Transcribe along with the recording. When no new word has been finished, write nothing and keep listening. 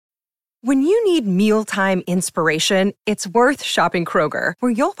When you need mealtime inspiration, it's worth shopping Kroger,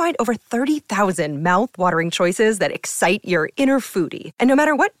 where you'll find over 30,000 mouth-watering choices that excite your inner foodie. And no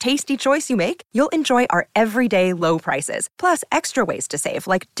matter what tasty choice you make, you'll enjoy our everyday low prices, plus extra ways to save,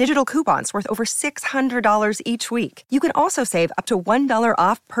 like digital coupons worth over $600 each week. You can also save up to $1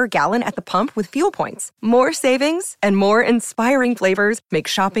 off per gallon at the pump with fuel points. More savings and more inspiring flavors make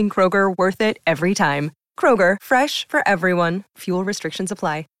shopping Kroger worth it every time. Kroger, fresh for everyone. Fuel restrictions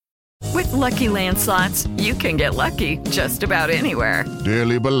apply. With Lucky Land Slots, you can get lucky just about anywhere.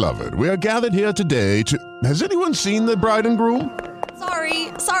 Dearly beloved, we are gathered here today to... Has anyone seen the bride and groom?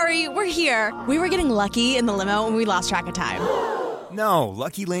 Sorry, we're here. We were getting lucky in the limo and we lost track of time. No,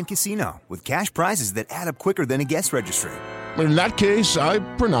 Lucky Land Casino, with cash prizes that add up quicker than a guest registry. In that case, I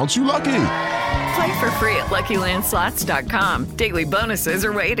pronounce you lucky. Play for free at LuckyLandSlots.com. Daily bonuses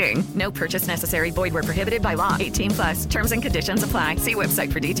are waiting. No purchase necessary. Void where prohibited by law. 18+. Terms and conditions apply. See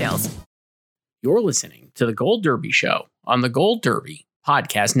website for details. You're listening to The Gold Derby Show on the Gold Derby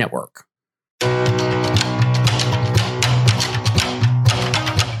Podcast Network.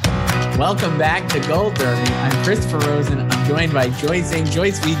 Welcome back to Gold Derby. I'm Christopher Rosen. I'm joined by Joyce saying,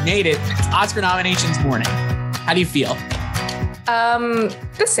 Joyce, we made it. It's Oscar nominations morning. How do you feel?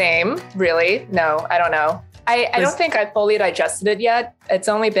 The same, really. No, I don't know. I don't think I fully digested it yet. It's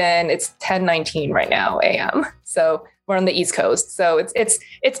 10:19 right now a.m. So we're on the East Coast. So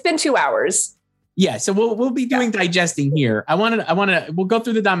it's been 2 hours. Yeah, so we'll be doing digesting here. We'll go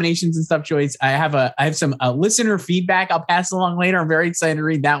through the nominations and stuff, Joyce. I have some listener feedback I'll pass along later. I'm very excited to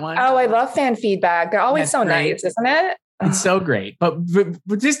read that one. Oh, I love fan feedback. They're always so nice, isn't it? It's so great. But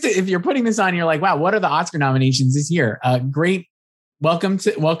just if you're putting this on, you're like, wow, what are the Oscar nominations this year? Great. Welcome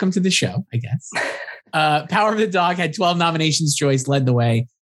to the show, I guess. Power of the Dog had 12 nominations. Joyce led the way.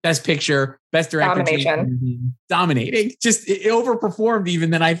 Best Picture, Best Director. Dominating. Just it overperformed even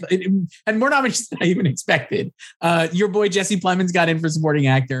than it had more nominations than I even expected. Your boy Jesse Plemons got in for supporting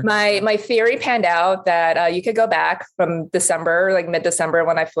actor. My theory panned out that you could go back from December, like mid-December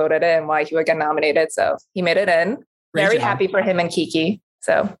when I floated it and why he would get nominated. So he made it in. Very happy for him and Kiki.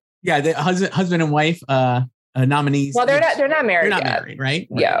 So yeah, the husband and wife nominees. Well, they're not married. They're not yet. married, right?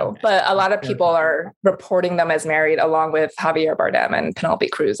 Yeah, but a lot of people are reporting them as married, along with Javier Bardem and Penelope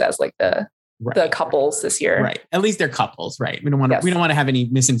Cruz as like the couples this year. Right. At least they're couples, right? We don't want to have any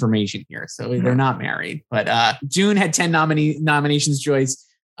misinformation here, so they're not married. But June had 10 nominations. Joyce.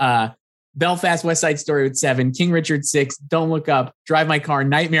 Belfast, West Side Story with 7, King Richard 6, Don't Look Up, Drive My Car,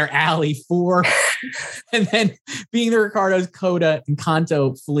 Nightmare Alley 4, and then Being the Ricardos, Coda,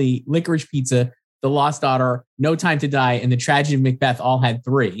 Encanto, Flea, Licorice Pizza, The Lost Daughter, No Time to Die, and The Tragedy of Macbeth all had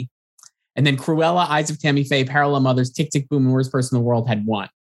 3. And then Cruella, Eyes of Tammy Faye, Parallel Mothers, Tick, Tick, Boom, and Worst Person in the World had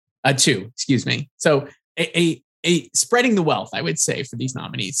 2, excuse me. So a spreading the wealth, I would say, for these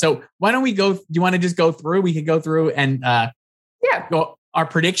nominees. So why don't we go, do you want to just go through? We could go through and go our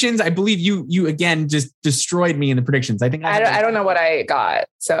predictions. I believe you again just destroyed me in the predictions. I think I don't know what I got.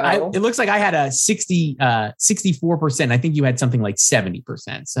 So it looks like I had a 64%. I think you had something like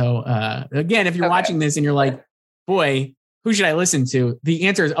 70%. So again, if you're watching this and you're like, boy, who should I listen to? The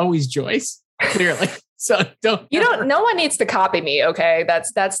answer is always Joyce, clearly. So no one needs to copy me. Okay.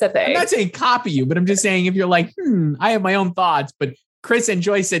 That's the thing. I'm not saying copy you, but I'm just saying if you're like, I have my own thoughts, but Chris and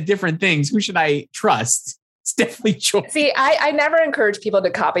Joyce said different things. Who should I trust? It's definitely Joyce. See, I never encourage people to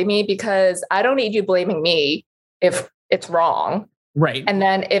copy me because I don't need you blaming me if it's wrong. Right. And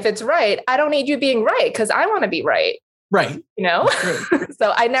then if it's right, I don't need you being right because I want to be right. Right. You know? Right.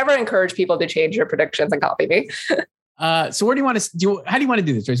 So I never encourage people to change their predictions and copy me. So where do you want to do? How do you want to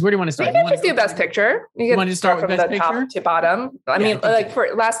do this, Joyce? Where do you want to start? You can just do Best Picture. You want to start with Best Picture? Top to bottom. I mean, for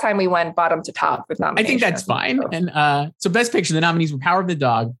last time we went bottom to top with nominations. I think that's fine. So. And so Best Picture, the nominees were Power of the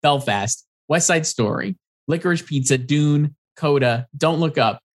Dog, Belfast, West Side Story, Licorice Pizza, Dune, Coda, Don't Look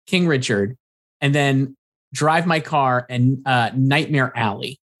Up, King Richard, and then Drive My Car and Nightmare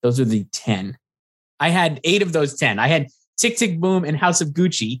Alley. Those are the 10. I had 8 of those 10. I had Tick, Tick, Boom and House of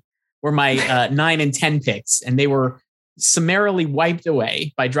Gucci were my 9 and 10 picks, and they were summarily wiped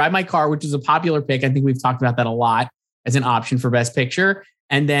away by Drive My Car, which is a popular pick. I think we've talked about that a lot as an option for Best Picture.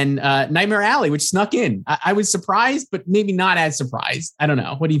 And then Nightmare Alley, which snuck in. I was surprised, but maybe not as surprised. I don't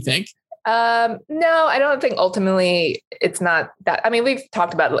know. What do you think? No, I don't think ultimately it's not that. I mean, we've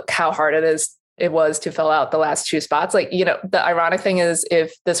talked about how hard it was to fill out the last 2 spots. Like, you know, the ironic thing is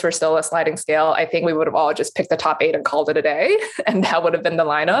if this were still a sliding scale, I think we would have all just picked the top 8 and called it a day. And that would have been the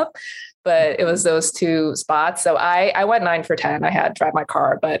lineup. But it was those 2 spots. So I went 9 for 10. I had Drive My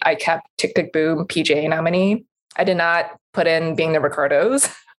Car, but I kept Tick, Tick, Boom, PJ nominee. I did not put in Being the Ricardos.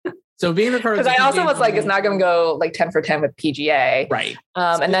 So being Ricardo, because I also was like, it's not going to go like 10 for 10 with PGA. Right.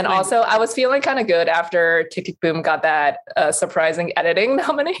 And then also I was feeling kind of good after Tick Tick Boom got that surprising editing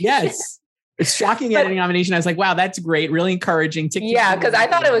nomination. Yes. It's shocking editing nomination. I was like, wow, that's great. Really encouraging. Yeah, because I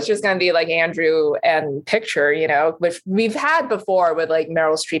thought it was just going to be like Andrew and Picture, which we've had before with like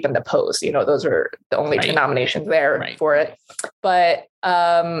Meryl Streep and The Post. Those were the only two nominations there for it. But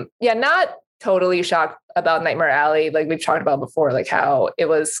not totally shocked about Nightmare Alley. Like we've talked about before, like how it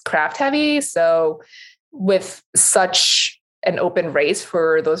was craft heavy. So with such an open race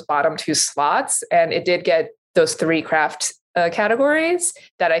for those bottom two slots, and it did get those 3 craft categories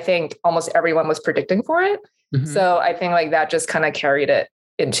that I think almost everyone was predicting for it. Mm-hmm. So I think like that just kind of carried it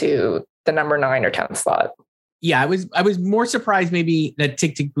into the number 9 or 10 slot. Yeah, I was more surprised maybe that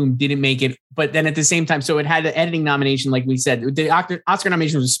Tick Tick Boom didn't make it, but then at the same time, so it had the editing nomination, like we said. The Oscar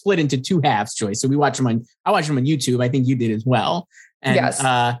nomination was split into 2 halves, Joyce. So I watched them on YouTube. I think you did as well. And yes.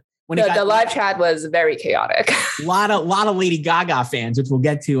 The live chat was very chaotic. A lot of Lady Gaga fans, which we'll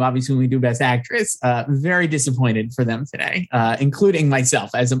get to obviously when we do Best Actress. Very disappointed for them today, including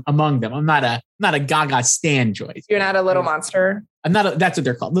myself as among them. I'm not a Gaga stan, Joyce. You're not a little monster. That's what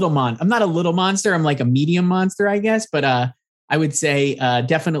they're called, I'm not a little monster. I'm like a medium monster, I guess. But I would say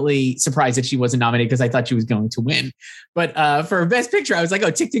definitely surprised that she wasn't nominated because I thought she was going to win. But for Best Picture, I was like,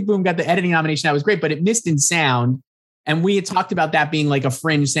 oh, Tick Tick Boom got the editing nomination. That was great, but it missed in sound. And we had talked about that being like a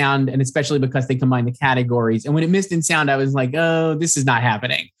fringe sound, and especially because they combined the categories. And when it missed in sound, I was like, oh, this is not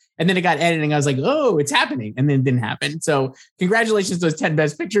happening. And then it got editing. I was like, oh, it's happening. And then it didn't happen. So congratulations to those 10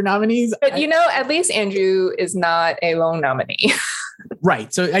 Best Picture nominees. But at least Andrew is not a lone nominee.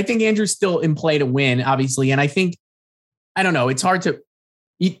 Right. So I think Andrew's still in play to win, obviously. And I think, I don't know, it's hard to,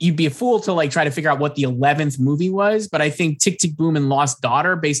 you'd be a fool to like try to figure out what the 11th movie was. But I think Tick Tick Boom and Lost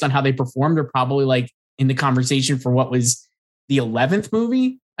Daughter, based on how they performed, are probably like in the conversation for what was the 11th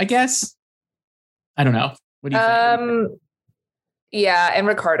movie, I guess. I don't know. What do you think? Yeah, and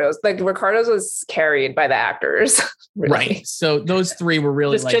Ricardo's was carried by the actors. Really. Right. So those 3 were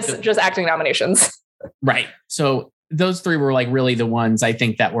really just acting nominations. Right. So those 3 were like really the ones I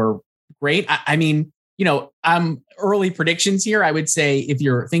think that were great. I mean, early predictions here. I would say if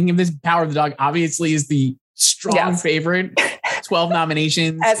you're thinking of this, Power of the Dog obviously is the strong favorite. 12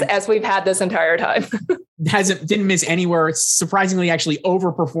 nominations. As we've had this entire time. Didn't miss anywhere. Surprisingly, actually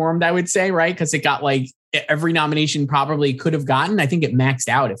overperformed, I would say, right? Because it got like every nomination probably could have gotten. I think it maxed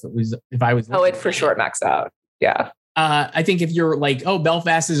out if I was. Oh, it for sure maxed out. Yeah. I think if you're like, oh,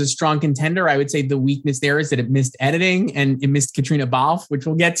 Belfast is a strong contender, I would say the weakness there is that it missed editing and it missed Katrina Balfe, which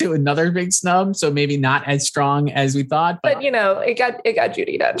we'll get to, another big snub. So maybe not as strong as we thought. But it got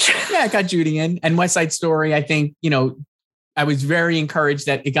Judi Dench. Yeah, it got Judi in. And West Side Story, I think, I was very encouraged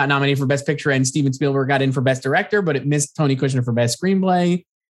that it got nominated for Best Picture and Steven Spielberg got in for Best Director, but it missed Tony Kushner for Best Screenplay.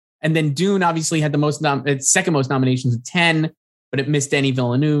 And then Dune obviously had the second most nominations of 10, but it missed Denis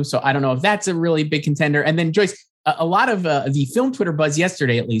Villeneuve. So I don't know if that's a really big contender. And then Joyce, a lot of the film Twitter buzz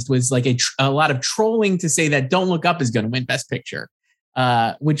yesterday, at least, was like a lot of trolling to say that Don't Look Up is going to win Best Picture,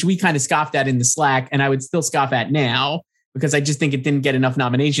 which we kind of scoffed at in the Slack. And I would still scoff at now because I just think it didn't get enough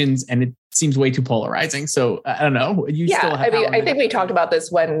nominations and it seems way too polarizing. So I don't know. I think we talked about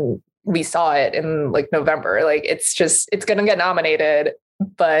this when we saw it in like November. Like it's going to get nominated,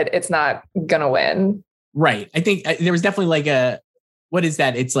 but it's not going to win. Right. I think there was definitely like what is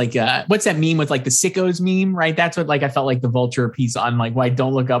that? It's like, what's that meme with like the sickos meme, right? That's what like I felt like the Vulture piece on like why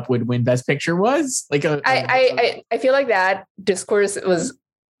Don't Look Up would win Best Picture was. Like I feel like that discourse was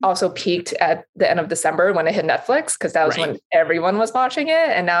also peaked at the end of December when it hit Netflix, because that was when everyone was watching it.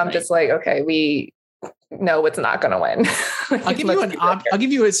 And now I'm just like, okay, we know it's not going to win. I'll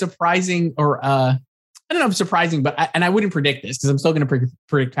give you a surprising or I don't know if surprising, but I wouldn't predict this because I'm still going to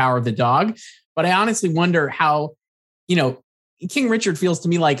predict Power of the Dog. But I honestly wonder how, King Richard feels to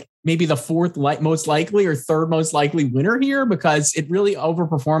me like maybe the 4th most likely or 3rd most likely winner here because it really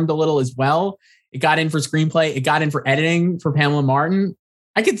overperformed a little as well. It got in for screenplay. It got in for editing for Pamela Martin.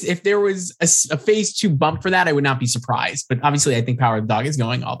 I could, if there was a phase 2 bump for that, I would not be surprised. But obviously, I think Power of the Dog is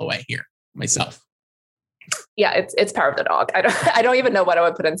going all the way here myself. Yeah, it's Power of the Dog. I don't even know what I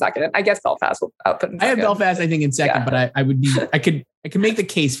would put in second. I guess Belfast will put in second. I have Belfast, I think, in second, but I could make the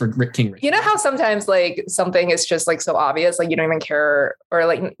case for King Richard. You know how sometimes like something is just like so obvious, like you don't even care, or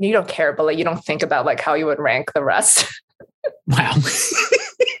like you don't care, but like you don't think about like how you would rank the rest. Wow.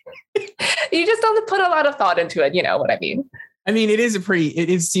 You just don't put a lot of thought into it. You know what I mean? I mean, it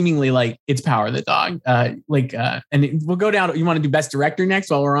is seemingly like it's Power of the Dog. And we'll go down. You want to do Best Director next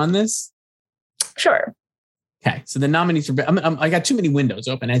while we're on this? Sure. Okay. So the nominees for, I got too many windows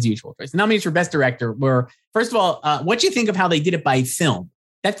open as usual. The nominees for Best Director were, first of all, what do you think of how they did it by film?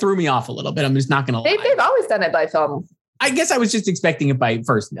 that threw me off a little bit. I'm just not going to lie. They've always done it by film. I guess I was just expecting it by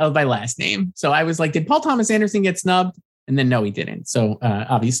last name. So I was like, did Paul Thomas Anderson get snubbed? And then no, he didn't. So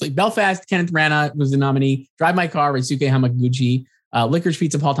obviously Belfast, Kenneth Branagh was the nominee. Drive My Car, Ryusuke Hamaguchi. Licorice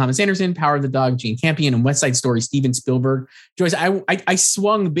Pizza, Paul Thomas Anderson. Power of the Dog, Jane Campion. And West Side Story, Steven Spielberg. Joyce, I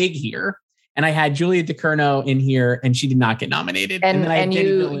swung big here. And I had Julia DeCurno in here, and she did not get nominated. And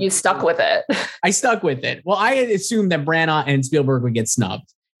you stuck with it. I stuck with it. Well, I had assumed that Branagh and Spielberg would get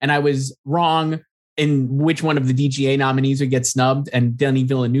snubbed. And I was wrong in which one of the DGA nominees would get snubbed. And Denis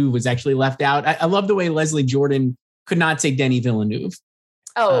Villeneuve was actually left out. I love the way Leslie Jordan could not say Denis Villeneuve.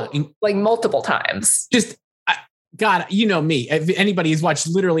 Like multiple times. Just, God, you know me. If anybody has watched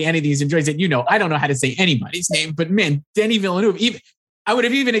literally any of these enjoys it, I don't know how to say anybody's name. But man, Denis Villeneuve, I would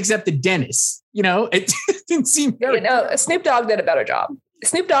have even accepted Dennis. It didn't seem very. Snoop Dogg did a better job.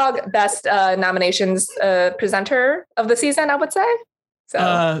 Snoop Dogg, best nominations presenter of the season, I would say.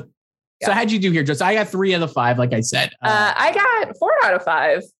 So how'd you do here, Joe? I got 3 of the 5, like I said. I got 4 out of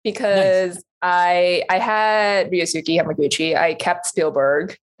 5 because nice. I had Ryusuke Hamaguchi. I kept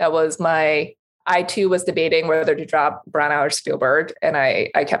Spielberg. That was I too was debating whether to drop Branagh or Spielberg, and I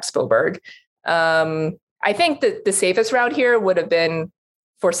kept Spielberg. I think that the safest route here would have been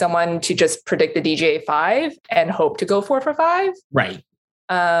for someone to just predict the DGA 5 and hope to go 4 for 5. Right.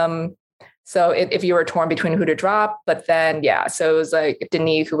 So if you were torn between who to drop, but then, so it was like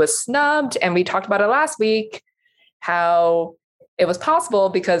Denis who was snubbed. And we talked about it last week, how it was possible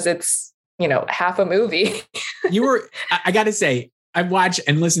because it's, half a movie. I got to say, I've watched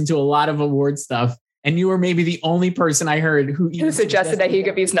and listened to a lot of award stuff. And you were maybe the only person I heard who suggested that he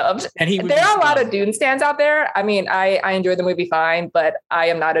could be snubbed. And there are a lot of Dune stands out there. I mean, I enjoyed the movie fine, but I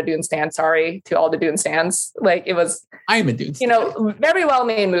am not a Dune stan. Sorry to all the Dune stands. Like it was. I am a Dune stan. Very well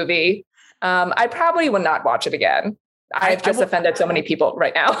made movie. I probably would not watch it again. I've just offended so many people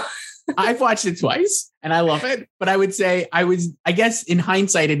right now. I've watched it twice and I love it. But I would say I guess in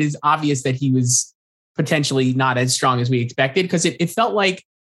hindsight, it is obvious that he was potentially not as strong as we expected because it felt like.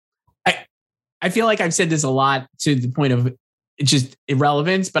 I feel like I've said this a lot to the point of just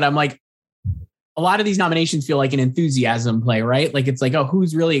irrelevance, but I'm like, a lot of these nominations feel like an enthusiasm play, right? Like, it's like, oh,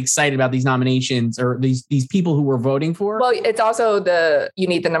 who's really excited about these nominations or these people who we're voting for? Well, it's also you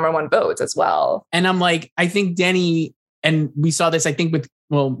need the number 1 votes as well. And I'm like, I think Denny, and we saw this, I think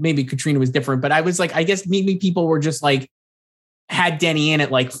maybe Katrina was different, but I was like, I guess maybe people were just like, had Denny in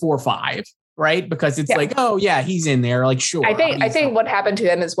at like 4 or 5. Right. Because it's like, oh, yeah, he's in there. Like, sure. I think what happened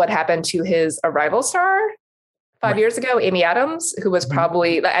to him is what happened to his Arrival star 5 years ago, Amy Adams, who was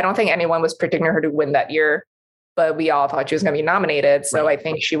probably, I don't think anyone was predicting her to win that year, but we all thought she was going to be nominated. So I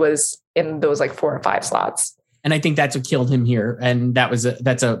think she was in those like 4 or 5 slots. And I think that's what killed him here. And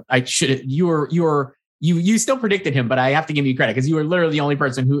you still predicted him, but I have to give you credit because you were literally the only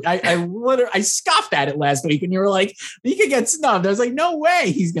person who I scoffed at it last week and you were like, he could get snubbed. I was like, no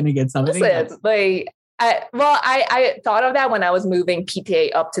way he's going to get snubbed. I thought of that when I was moving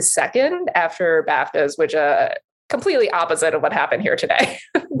PTA up to 2nd after BAFTAs, which completely opposite of what happened here today.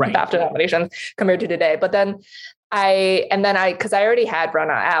 Right. BAFTA nominations compared to today. But then because I already had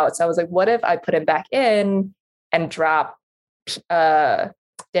Branagh out. So I was like, what if I put him back in and drop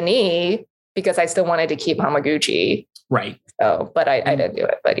Denis? Because I still wanted to keep Hamaguchi. Right. So, but I didn't do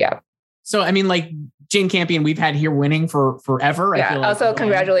it, but yeah. So, I mean, like Jane Campion, we've had here winning for forever. Yeah. I feel also,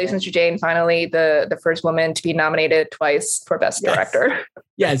 congratulations to Jane. Finally, the first woman to be nominated twice for Best Director.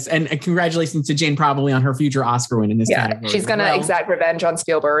 Yes. And congratulations to Jane probably on her future Oscar win in this category. She's going to exact revenge on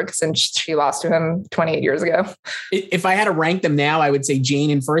Spielberg since she lost to him 28 years ago. If I had to rank them now, I would say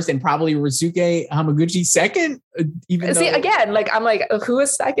Jane in first and probably Ryusuke Hamaguchi second. Again, like I'm like, who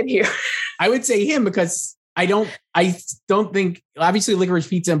is second here? I would say him because I don't think obviously Licorice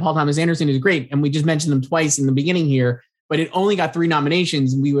Pizza and Paul Thomas Anderson is great. And we just mentioned them twice in the beginning here, but it only got 3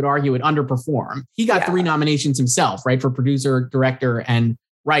 nominations. And we would argue it underperformed. He got 3 nominations himself, right? For producer, director, and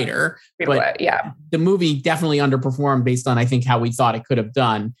writer. But the movie definitely underperformed based on, I think, how we thought it could have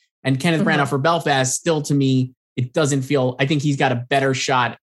done. And Kenneth Branagh for Belfast, still to me, it doesn't feel, I think he's got a better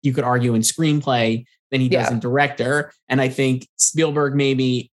shot, you could argue, in screenplay than he does in director. And I think Spielberg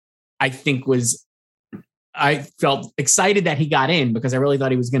I felt excited that he got in because I really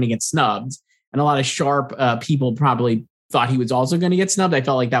thought he was going to get snubbed. And a lot of sharp people probably thought he was also going to get snubbed. I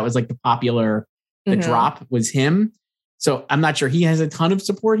felt like that was like the drop was him. So I'm not sure he has a ton of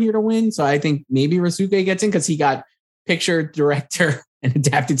support here to win. So I think maybe Ryusuke gets in because he got picture, director, and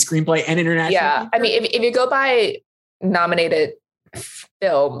adapted screenplay and international. Yeah. I mean, if you go by nominated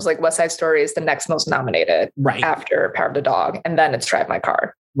films, like West Side Story is the next most nominated after Power of the Dog. And then it's Drive My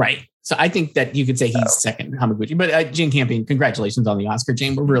Car. Right. So I think that you could say he's second Hamaguchi. But Jane Campion, congratulations on the Oscar,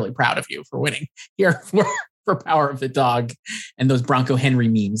 Jane. We're really proud of you for winning here for Power of the Dog and those Bronco Henry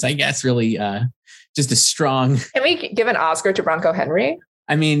memes, I guess. Really just a strong... Can we give an Oscar to Bronco Henry?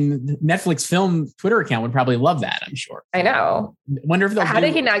 I mean, Netflix film Twitter account would probably love that, I'm sure. I know. Wonder if How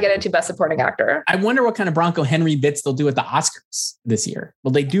did he not get into Best Supporting Actor? I wonder what kind of Bronco Henry bits they'll do at the Oscars this year.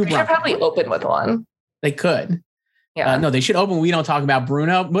 Well, they do. They should probably open with one. They could. Yeah. No, they should open. We don't talk about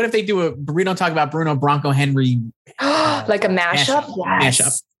Bruno. What if they do we don't talk about Bruno Bronco Henry? Like a mashup? Yes.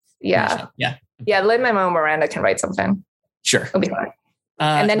 Mashup. Yeah. Mashup. Yeah. Yeah. Lin-Manuel Miranda can write something. Sure. It'll be fine.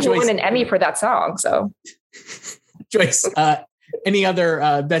 And then he'll win an Emmy for that song. So, Joyce, any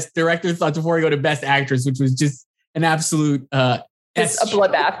other best director thoughts before we go to best actress, which was just an absolute just a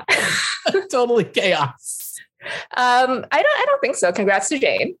bloodbath. Totally chaos. I don't think so. Congrats to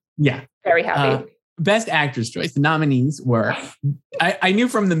Jane. Yeah. Very happy. Best actress, Joyce. The nominees were, I knew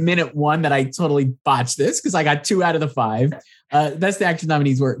from the minute one that I totally botched this because I got 2 out of the 5. Best actress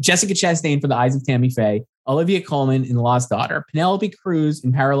nominees were Jessica Chastain for The Eyes of Tammy Faye, Olivia Colman in The Lost Daughter, Penelope Cruz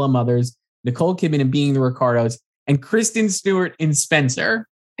in Parallel Mothers, Nicole Kidman in Being the Ricardos, and Kristen Stewart in Spencer.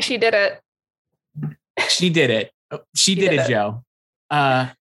 She did it. She did it. She did it, Joe.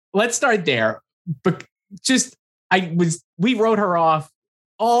 Let's start there. But we wrote her off.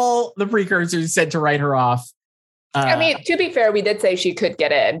 All the precursors said to write her off. I mean, to be fair, we did say she could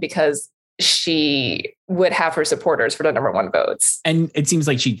get in because she would have her supporters for the number 1 votes. And it seems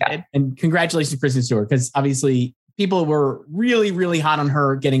like she did. And congratulations to Kristen Stewart, because obviously people were really, really hot on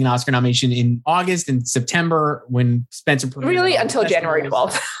her getting an Oscar nomination in August and September when Spencer premiered. Really until January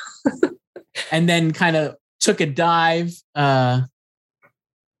 12th. And then kind of took a dive after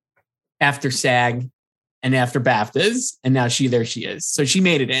SAG and after BAFTAs. And now she is. So she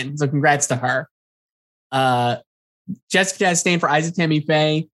made it in. So congrats to her. Jessica Chastain for Eyes of Tammy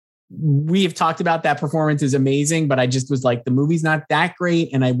Faye. We have talked about that performance is amazing, but I just was like, the movie's not that great.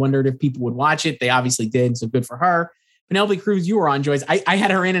 And I wondered if people would watch it. They obviously did. So good for her. Penelope Cruz, you were on, Joyce. I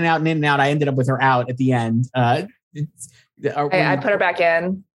had her in and out and in and out. I ended up with her out at the end. I put her back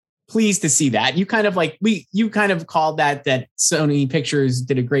in. Pleased to see that. You kind of called that Sony Pictures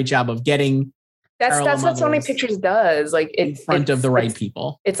did a great job of getting. That's what Sony Pictures does. Like in front of the right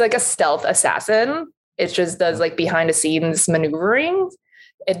people. It's like a stealth assassin. It just does like behind the scenes maneuvering.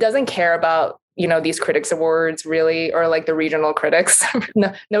 It doesn't care about, these critics awards really, or like the regional critics.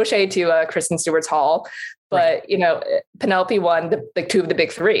 No shade to Kristen Stewart's Hall, but Penelope won the 2 of the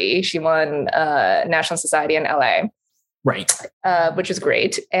big 3. She won National Society in LA. Right. Which is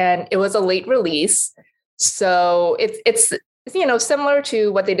great. And it was a late release. So it's similar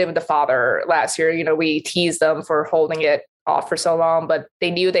to what they did with The Father last year. We teased them for holding it off for so long, but they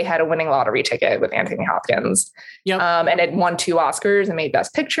knew they had a winning lottery ticket with Anthony Hopkins. Yep. And it won 2 Oscars and made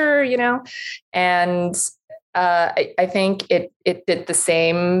Best Picture, and I think it did the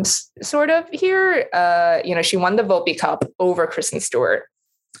same sort of here. She won the Volpe Cup over Kristen Stewart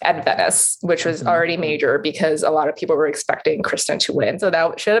at Venice, which was already major because a lot of people were expecting Kristen to win. So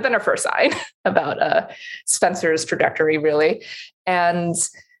that should have been her first sign about Spencer's trajectory, really. And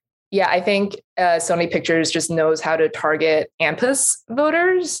yeah, I think Sony Pictures just knows how to target AMPAS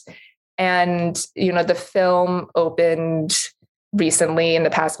voters. And, the film opened recently in the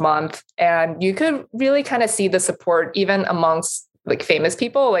past month, and you could really kind of see the support even amongst like famous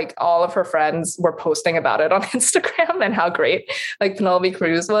people. Like all of her friends were posting about it on Instagram and how great like Penelope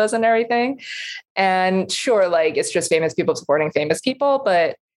Cruz was and everything. And sure, like it's just famous people supporting famous people,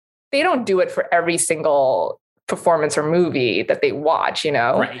 but they don't do it for every single performance or movie that they watch,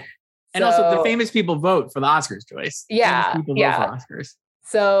 Right. And also the famous people vote for the Oscars, Joyce. Yeah. Famous people vote for Oscars.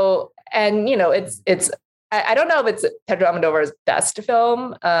 So, and it's, I don't know if it's Pedro Almodovar's best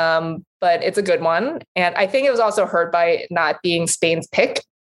film, but it's a good one. And I think it was also hurt by not being Spain's pick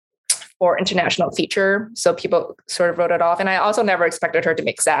for international feature. So people sort of wrote it off. And I also never expected her to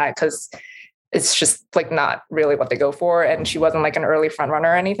make SAG because it's just like not really what they go for. And she wasn't like an early front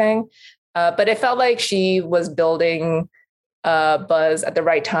runner or anything. But it felt like she was building buzz at the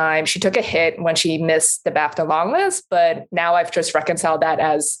right time. She took a hit when she missed the BAFTA long list, but now I've just reconciled that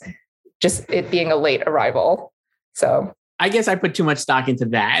as just it being a late arrival. So I guess I put too much stock into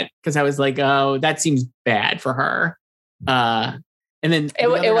that because I was like, oh, that seems bad for her. And then it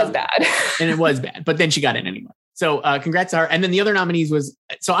was bad. And it was bad, but then she got in anyway. So congrats to her. And then the other nominees was,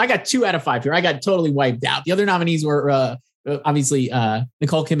 so I got 2 out of 5 here. I got totally wiped out. The other nominees were obviously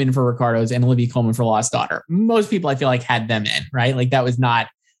Nicole Kidman for Ricardos and Olivia Colman for Lost Daughter. Most people I feel like had them in, right? Like that was not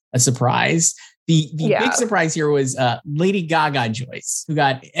a surprise. The big surprise here was Lady Gaga, Joyce, who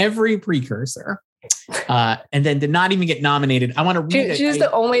got every precursor. And then did not even get nominated. I want to read it. She's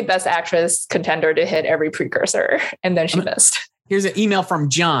the only Best Actress contender to hit every precursor, and then she missed. Here's an email from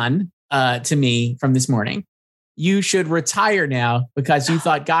John to me from this morning. You should retire now because you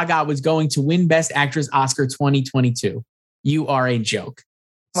thought Gaga was going to win Best Actress Oscar 2022. You are a joke.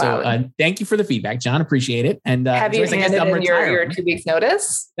 Wow. So thank you for the feedback, John. Appreciate it. And have you handed in your 2 weeks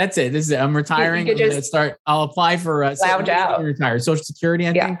notice? That's it. This is it. I'm retiring. I'm gonna start. I'll apply for lounge out. Retire. Social Security,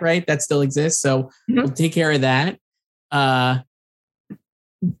 I think, right? That still exists. So we'll take care of that. I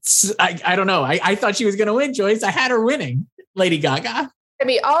don't know. I thought she was going to win, Joyce. I had her winning, Lady Gaga. I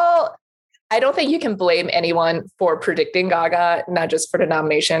mean, I don't think you can blame anyone for predicting Gaga, not just for the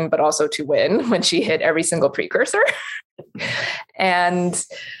nomination, but also to win when she hit every single precursor. And,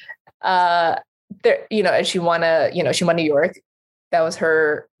 there, and she won New York. That was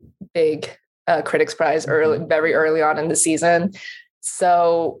her big Critics' Prize very early on in the season.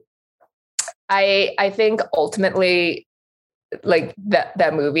 So I think ultimately, like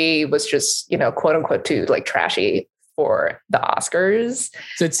that movie was just, quote unquote, too like trashy for the Oscars.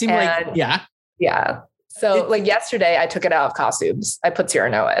 So it seemed yeah. So like yesterday I took it out of costumes. I put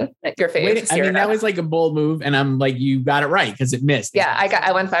Cyrano in, your favorite. I mean, that was like a bold move, and I'm like, you got it right because it missed. Yeah,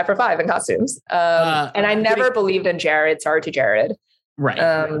 I went 5 for 5 in costumes. And I never believed in Jared. Sorry to Jared.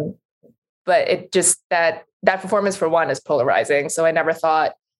 Right. But it just that performance for one is polarizing. So I never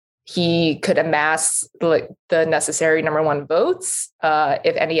thought he could amass like the necessary number 1 votes,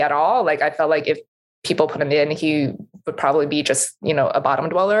 if any at all. Like I felt like if people put him in, he would probably be just, a bottom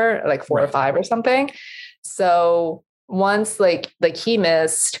dweller, like 4 or 5 or something. So once like he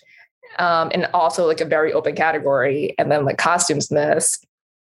missed, and also like a very open category, and then like costumes missed,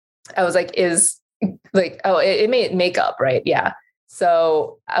 I was like, it made makeup, right? Yeah.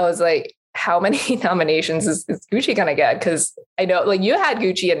 So I was like, how many nominations is Gucci gonna get? Because I know like you had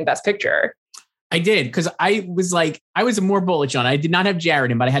Gucci in Best Picture. I did, because I was more bullish on it. I did not have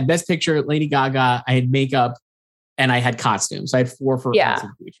Jared in, but I had Best Picture, Lady Gaga, I had makeup, and I had costumes. So I had 4 for Gucci.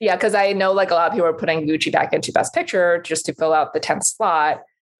 Yeah, because I know like a lot of people are putting Gucci back into Best Picture just to fill out the 10th slot.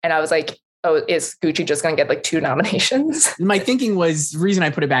 And I was like, oh, is Gucci just going to get like 2 nominations? My thinking was, the reason I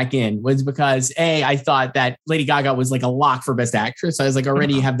put it back in was because I thought that Lady Gaga was like a lock for Best Actress. So I was like,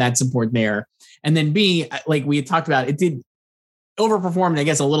 already have that support there. And then B, like we had talked about, it did overperformed, I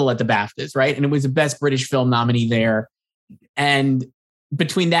guess, a little at the BAFTAs, right? And it was a Best British Film nominee there. And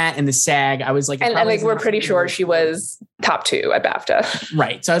between that and the SAG, I was like, and like we're pretty sure she was top 2 at BAFTA,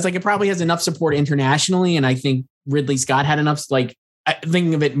 right? So I was like, it probably has enough support internationally, and I think Ridley Scott had enough. Like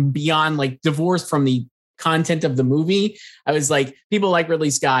thinking of it beyond like divorced from the content of the movie, I was like, people like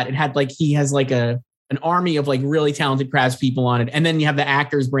Ridley Scott. It had like he has like an army of like really talented craftspeople on it, and then you have the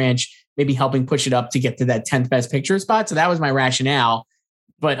actors branch maybe helping push it up to get to that 10th Best Picture spot. So that was my rationale,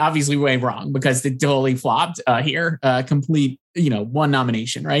 but obviously way wrong because it totally flopped here. Complete, 1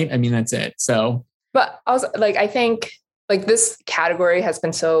 nomination, right? I mean, that's it. So, but also like, I think like this category has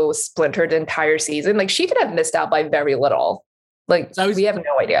been so splintered the entire season. Like she could have missed out by very little. Like we have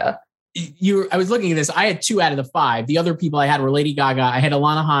no idea. I was looking at this. I had 2 out of the 5. The other people I had were Lady Gaga. I had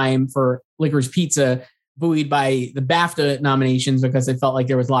Alana Haim for Licorice Pizza, buoyed by the BAFTA nominations because I felt like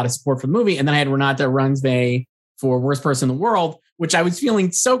there was a lot of support for the movie. And then I had Renata Runsvay for Worst Person in the World, which I was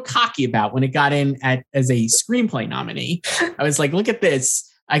feeling so cocky about when it got in as a screenplay nominee. I was like, look at this.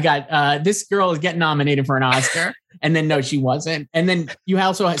 I got this girl is getting nominated for an Oscar. And then no, she wasn't. And then you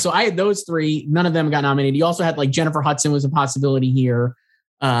also, so I had those 3, none of them got nominated. You also had like Jennifer Hudson was a possibility here,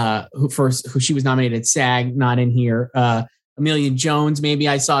 who she was nominated at SAG, not in here. Amelia Jones, maybe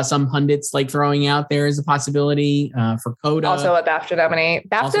I saw some pundits like throwing out there as a possibility for Coda. Also a BAFTA nominee.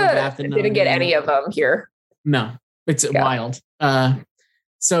 BAFTA didn't get any of them here. No, it's wild.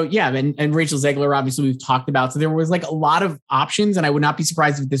 So yeah, and Rachel Zegler, obviously we've talked about. So there was like a lot of options, and I would not be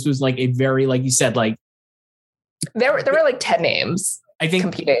surprised if this was like a very, like you said, like there were like 10 names. I think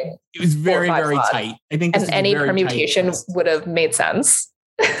competing. It was very, very tight. I think and any permutation would have made sense.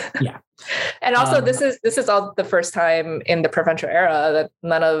 Yeah. And also this is all the first time in the provincial era that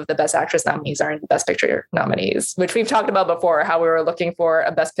none of the Best Actress nominees are in the Best Picture nominees, which we've talked about before, how we were looking for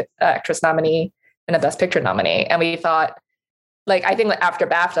a Best Actress nominee and a Best Picture nominee. And we thought, like, I think after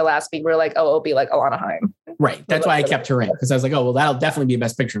BAFTA last week, we were like, oh, it'll be like Alana Haim. Right. That's why I kept her in, because I was like, oh, well, that'll definitely be a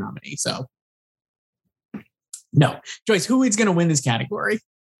Best Picture nominee. So no. Joyce, who is going to win this category?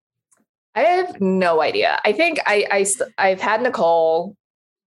 I have no idea. I think I've had Nicole.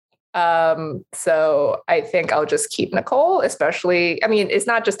 So I think I'll just keep Nicole, especially, I mean, it's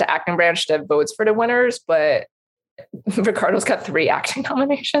not just the acting branch that votes for the winners, but Ricardo's got 3 acting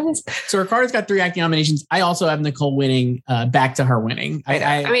nominations. So Ricardo's got 3 acting nominations. I also have Nicole winning, back to her winning.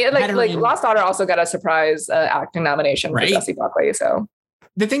 I mean, like Lost Daughter also got a surprise acting nomination for Jessie Buckley. So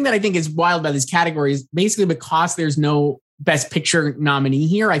the thing that I think is wild about this category is basically because there's no Best Picture nominee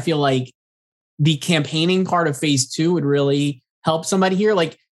here. I feel like the campaigning part of phase 2 would really help somebody here.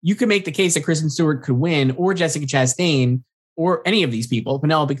 Like you could make the case that Kristen Stewart could win, or Jessica Chastain, or any of these people,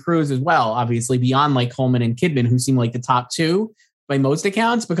 Penelope Cruz as well, obviously beyond like Coleman and Kidman, who seem like the top 2 by most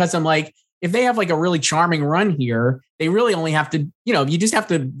accounts, because I'm like, if they have like a really charming run here, they really only have to, you just have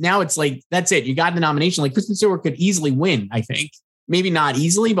to, now it's like, that's it. You got the nomination. Like Kristen Stewart could easily win, I think. Maybe not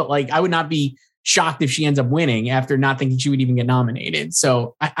easily, but like, I would not be shocked if she ends up winning after not thinking she would even get nominated.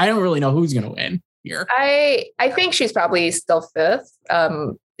 So I don't really know who's going to win here. I think she's probably still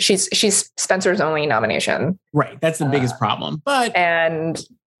 5th. She's Spencer's only nomination. Right. That's the biggest problem. But and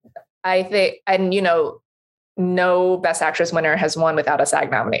I think, and no Best Actress winner has won without a SAG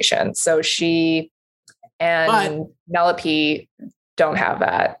nomination. So she and Penelope don't have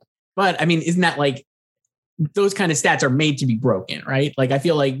that. But I mean, isn't that like those kind of stats are made to be broken, right? Like I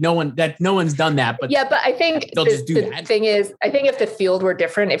feel like no one's done that. But yeah, but I think they'll just do that. Thing is, I think if the field were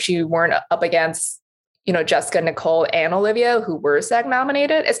different, if she weren't up against Jessica, Nicole, and Olivia, who were SAG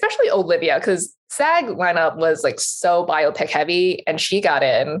nominated, especially Olivia, because SAG lineup was like so biopic heavy, and she got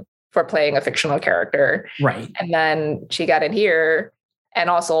in for playing a fictional character. Right. And then she got in here and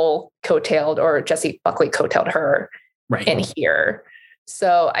also Jessie Buckley coattailed her in here.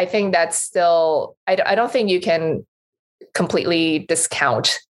 So I think that's still, I don't think you can completely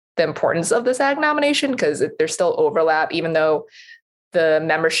discount the importance of the SAG nomination, because there's still overlap, even though the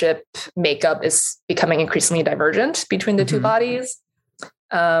membership makeup is becoming increasingly divergent between the 2 bodies.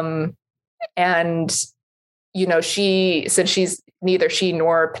 And, since neither she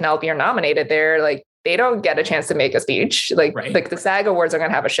nor Penelope are nominated there, like they don't get a chance to make a speech. Like the SAG Awards are going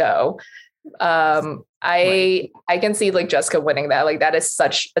to have a show. I can see like Jessica winning that. Like that is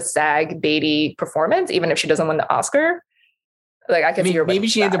such a SAG baity performance, even if she doesn't win the Oscar. Like I can see her. Maybe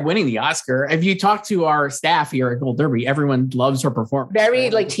she ends up winning the Oscar. If you talk to our staff here at Gold Derby, everyone loves her performance.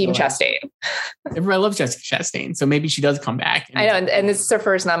 Very like Team Chastain. Everyone loves Jessica Chastain, so maybe she does come back. I know, and this is her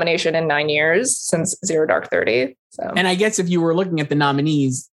first nomination in 9 years since Zero Dark 30. So, and I guess if you were looking at the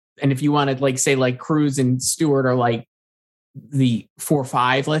nominees, and if you wanted like say like Cruz and Stewart are like the 4 or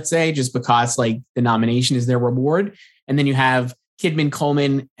 5, let's say, just because like the nomination is their reward, and then you have Kidman,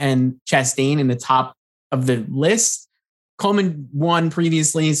 Coleman, and Chastain in the top of the list. Coleman won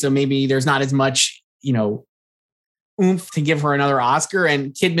previously, so maybe there's not as much, oomph to give her another Oscar.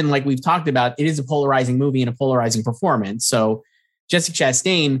 And Kidman, like we've talked about, it is a polarizing movie and a polarizing performance. So Jessica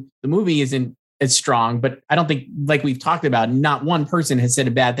Chastain, the movie isn't as strong, but I don't think, like we've talked about, not one person has said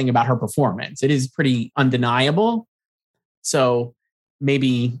a bad thing about her performance. It is pretty undeniable. So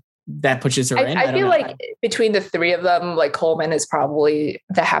maybe that pushes her in. I feel like between the 3 of them, like Coleman is probably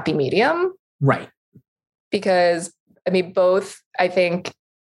the happy medium. Right. Because both, I think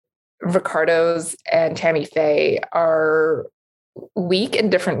Ricardo's and Tammy Faye are weak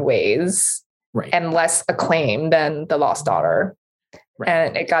in different ways, right, and less acclaimed than The Lost Daughter. Right.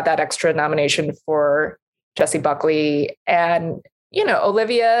 And it got that extra nomination for Jessie Buckley. And,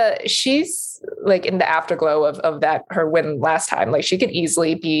 Olivia, she's like in the afterglow of that, her win last time. Like she could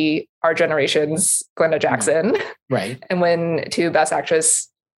easily be our generation's Glenda Jackson. Right. And win 2 Best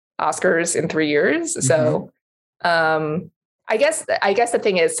Actress Oscars in 3 years. Mm-hmm. So, I guess the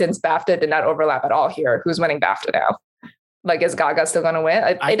thing is, since BAFTA did not overlap at all here, who's winning BAFTA now? Like, is Gaga still going to win?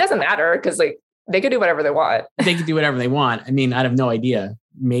 It doesn't matter, because like they could do whatever they want. They could do whatever they want. I mean, I have no idea.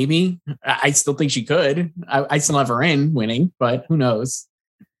 Maybe I still think she could. I still have her in winning, but who knows?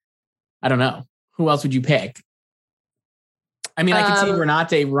 I don't know. Who else would you pick? I mean, I could see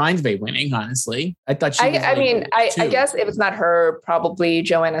Renate Reinsve winning. Honestly, I thought she. I guess if it's not her, probably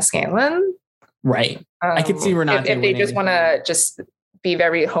Joanna Scanlon. Right. I could see Renate if they just want to just be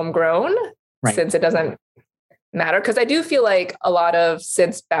very homegrown, right, since it doesn't matter. Because I do feel like a lot of,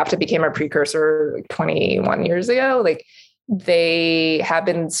 since BAFTA became a precursor like 21 years ago, like they have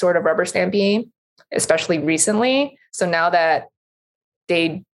been sort of rubber stamping, especially recently. So now that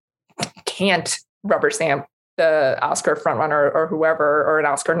they can't rubber stamp the Oscar frontrunner or whoever, or an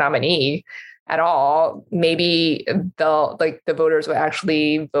Oscar nominee at all, maybe the voters would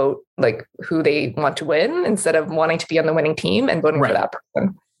actually vote like who they want to win, instead of wanting to be on the winning team and voting for that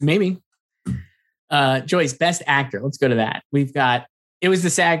person. Maybe. Joyce, Best Actor. Let's go to that. It was the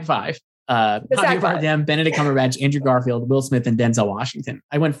SAG 5. Javier Bardem, Benedict Cumberbatch, Andrew Garfield, Will Smith, and Denzel Washington.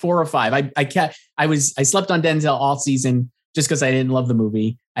 I went 4 or 5. I slept on Denzel all season just because I didn't love the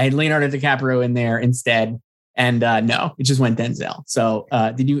movie. I had Leonardo DiCaprio in there instead. And no, it just went Denzel. So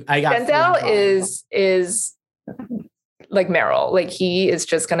did you? I got Denzel is like Meryl. Like he is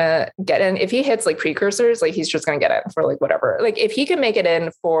just gonna get in. If he hits like precursors, like he's just gonna get in for like whatever. Like if he can make it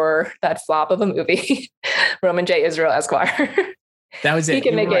in for that flop of a movie, Roman J. Israel Esquire. That was it. He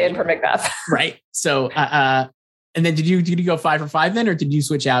can make it in for Macbeth. Right. So and then did you go 5 for 5 then, or did you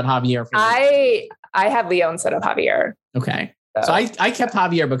switch out Javier? I have Leo instead of Javier. Okay. So I kept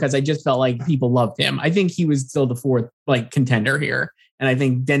Javier because I just felt like people loved him. I think he was still the fourth like contender here. And I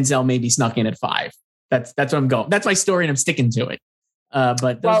think Denzel maybe snuck in at 5. That's what I'm going. That's my story and I'm sticking to it.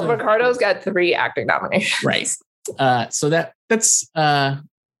 But Ricardo's got 3 acting nominations. Right. So that's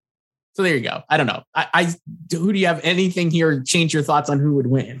so there you go. I don't know. Who do you have anything here? Change your thoughts on who would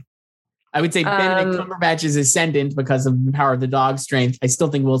win? I would say Benedict Cumberbatch is ascendant because of the power of the dog's strength. I still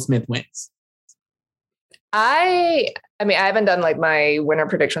think Will Smith wins. I mean, I haven't done like my winner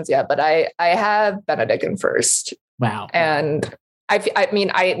predictions yet, but I have Benedict in first. Wow. And I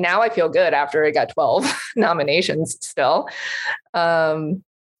mean, now I feel good after it got 12 nominations still. So,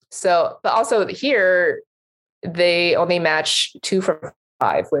 but also here they only match 2 from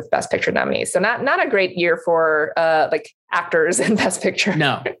 5 with Best Picture nominees. So not a great year for like actors in Best Picture.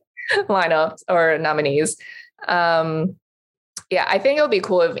 No. Lineups or nominees. Yeah, I think it would be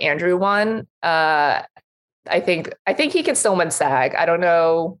cool if Andrew won. I think he can still win SAG. I don't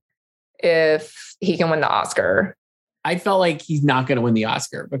know if he can win the Oscar. I felt like he's not going to win the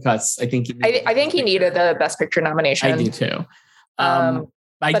Oscar because I think he needed the Best Picture nomination. I do too. But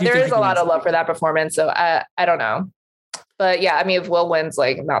there is a lot of love for that performance. So I don't know. But yeah, I mean, if Will wins,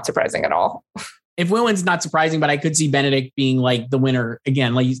 like not surprising at all. If Will wins, not surprising, but I could see Benedict being like the winner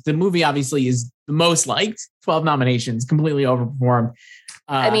again. Like the movie obviously is the most liked, 12 nominations, completely overperformed.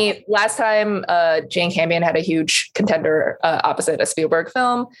 I mean, last time Jane Campion had a huge contender opposite a Spielberg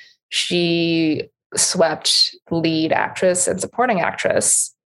film, she swept lead actress and supporting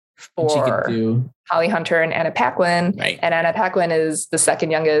actress for Holly Hunter and Anna Paquin. Right. And Anna Paquin is the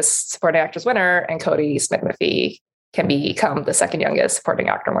second youngest supporting actress winner, and Cody Smith-McPhee can become the second youngest supporting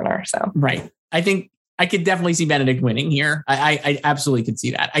actor winner. So right. I think I could definitely see Benedict winning here. I absolutely could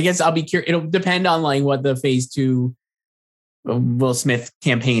see that. I guess I'll be curious. It'll depend on like what the phase 2 Will Smith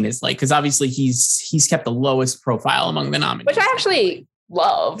campaign is like, because obviously he's kept the lowest profile among the nominees, which I actually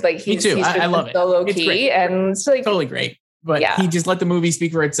love. Like me too. I love it. So low key and it's like totally great. But he just let the movie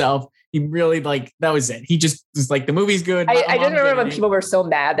speak for itself. He really that was it. He just was like, the movie's good. I just remember when people were so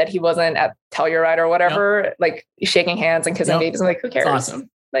mad that he wasn't at Telluride or whatever, like shaking hands and kissing babies. I'm like, who cares? It's awesome.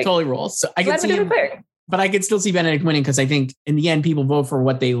 Like, totally rules. So I could see him, but I could still see Benedict winning because I think in the end people vote for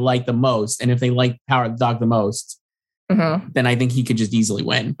what they like the most, and if they like Power of the Dog the most, then I think he could just easily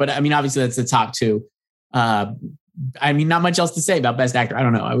win. But I mean, obviously that's the top 2. I mean, not much else to say about Best Actor. I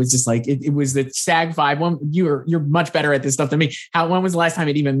don't know. I was just like, it was the SAG 5 one. You're much better at this stuff than me. When was the last time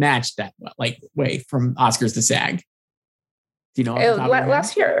it even matched that? Like, way from Oscars to SAG? Do you know?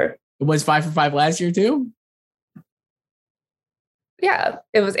 Last year. It was 5 for 5 last year too. Yeah,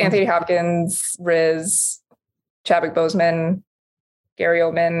 it was Anthony Hopkins, Riz, Chadwick Boseman, Gary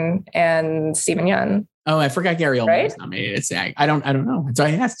Oldman, and Stephen Yeun. Oh, I forgot Gary Oldman was nominated at SAG. I don't know. So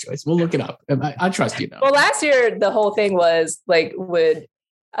I asked Joyce. We'll look it up. I trust you though. Well, last year the whole thing was like, would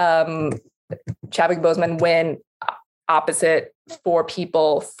Chadwick Boseman win opposite 4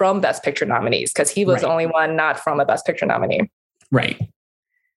 people from Best Picture nominees? Because he was the only one not from a Best Picture nominee. Right.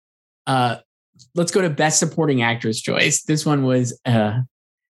 Let's go to Best Supporting Actress, Joyce. This one was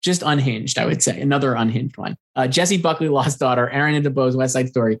just unhinged, I would say. Another unhinged one. Jessie Buckley, Lost Daughter, Aaron DeBose, West Side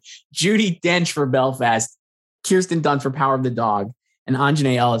Story, Judi Dench for Belfast, Kirsten Dunst for Power of the Dog, and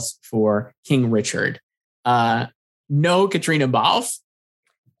Anjanae Ellis for King Richard. No Katrina Balfe.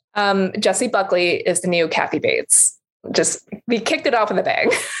 Jessie Buckley is the new Kathy Bates. We kicked it off in the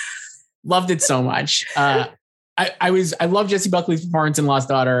bag. Loved it so much. I love Jessie Buckley's performance in Lost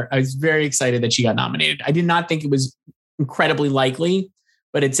Daughter. I was very excited that she got nominated. I did not think it was incredibly likely,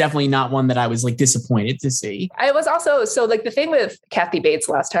 but it's definitely not one that I was like disappointed to see. I was also, so like the thing with Kathy Bates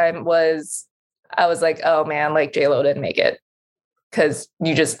last time was I was like, oh man, like J-Lo didn't make it because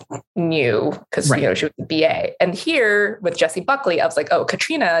you just knew because you know she was a BA. And here with Jessie Buckley, I was like, oh,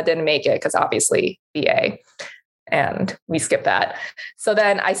 Katrina didn't make it because obviously BA. And we skipped that. So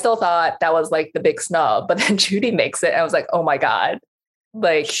then I still thought that was like the big snub, but then Judy makes it. And I was like, oh my God,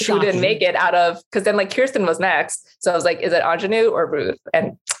 like Shocking. Who didn't make it out of, because then like Kirsten was next. So I was like, is it Ingenue or Ruth?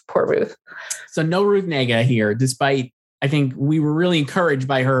 And poor Ruth. So no Ruth Negga here, despite I think we were really encouraged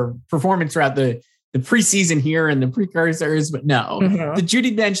by her performance throughout the preseason here and the precursors, but no, the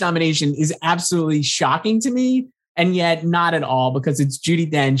Judi Dench nomination is absolutely shocking to me. And yet not at all, because it's Judi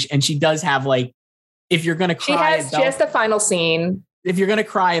Dench and she does have like if you're going to cry, she has the final scene. If you're going to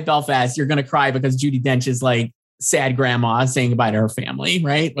cry at Belfast, you're going to cry because Judi Dench is like sad grandma saying goodbye to her family,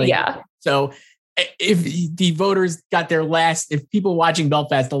 right? Like, yeah. So if the voters got if people watching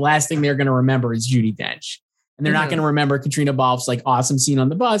Belfast, the last thing they're going to remember is Judi Dench, and they're not going to remember Katrina Balfe's like awesome scene on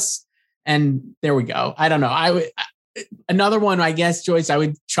the bus. And there we go. I don't know. Another one, I guess, Joyce, I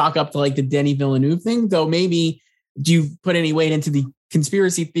would chalk up to like the Denis Villeneuve thing, though. Maybe do you put any weight into the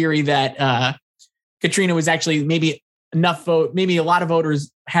conspiracy theory that Katrina was actually maybe a lot of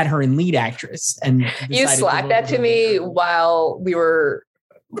voters had her in lead actress, and you slacked that to me while we were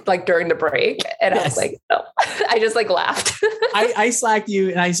like during the break, and I was like, no. I just like laughed. I slacked you,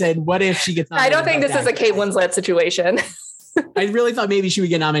 and I said, "What if she gets?" I don't think this is a Kate Winslet situation. I really thought maybe she would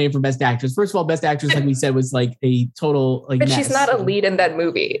get nominated for Best Actress. First of all, Best Actress, like we said, was like a total like. But mess. She's not a lead in that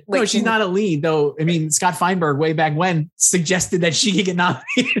movie. Like, no, she's not a lead, though. I mean, Scott Feinberg, way back when, suggested that she could get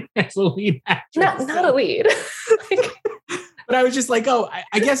nominated as a lead actress. Not a lead. But I was just like,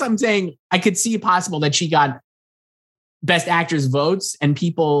 I guess I'm saying I could see possible that she got Best Actress votes, and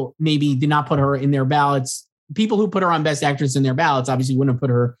people maybe did not put her in their ballots. People who put her on Best Actress in their ballots obviously wouldn't have put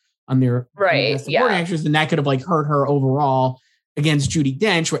her on their Best Supporting Actress, and that could have like hurt her overall against Judi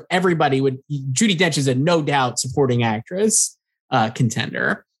Dench, where everybody Judi Dench is a no doubt supporting actress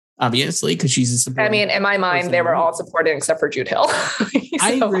contender, obviously, because she's a supporting. I mean, in my mind, they were all supporting except for Jude Hill.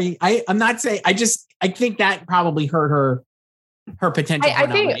 I agree. I'm not saying. I think that probably hurt her potential. I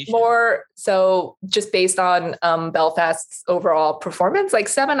think more so just based on Belfast's overall performance, like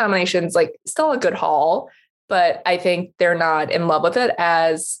 7 nominations, like still a good haul, but I think they're not in love with it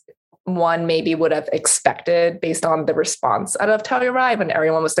as one maybe would have expected based on the response out of Telluride when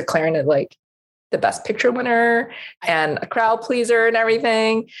everyone was declaring it like the Best Picture winner and a crowd pleaser and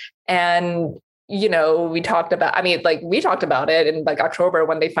everything. And, we talked about it in like October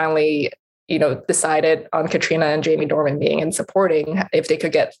when they finally, decided on Katrina and Jamie Dornan being in supporting, if they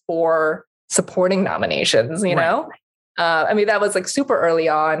could get 4 supporting nominations, know? I mean, that was like super early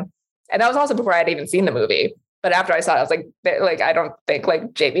on. And that was also before I'd even seen the movie. But after I saw it, I was like, I don't think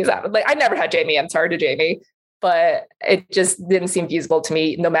like Jamie's out. Like I never had Jamie. I'm sorry to Jamie, but it just didn't seem feasible to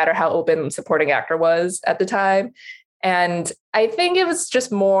me, no matter how open supporting actor was at the time. And I think it was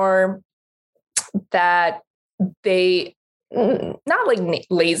just more that they, not like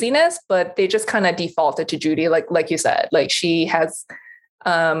laziness, but they just kind of defaulted to Judy. Like you said, like she has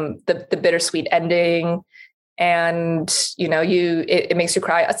the bittersweet ending. And, it makes you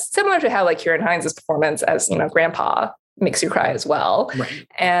cry. Similar to how like Kieran Hines' performance as, grandpa makes you cry as well. Right.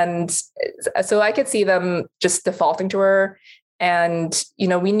 And so I could see them just defaulting to her. And,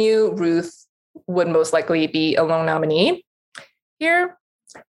 we knew Ruth would most likely be a lone nominee here.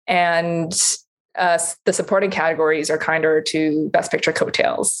 And the supporting categories are kinder to Best Picture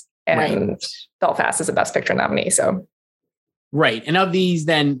coattails. And Belfast is a Best Picture nominee. So. Right. And of these,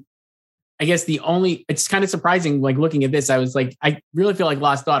 then, I guess it's kind of surprising, like looking at this, I was like, I really feel like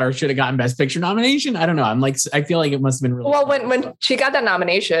Lost Daughter should have gotten Best Picture nomination. I don't know. I feel like it must have been really. Well, when she got that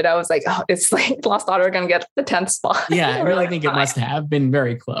nomination, I was like, oh, it's like Lost Daughter going to get the 10th spot. Yeah, I really think it must have been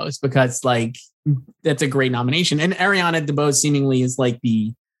very close because like, that's a great nomination. And Ariana DeBose seemingly is like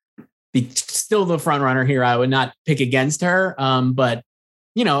still the front runner here. I would not pick against her. But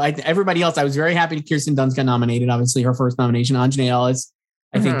everybody else, I was very happy Kirsten Dunst got nominated. Obviously her first nomination, Anjanae Ellis.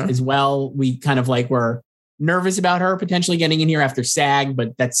 I think as well, we kind of like were nervous about her potentially getting in here after SAG,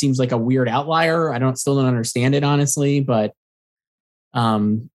 but that seems like a weird outlier. I still don't understand it, honestly, but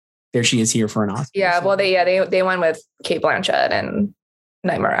there she is here for an Oscar. Yeah, well, they went with Cate Blanchett and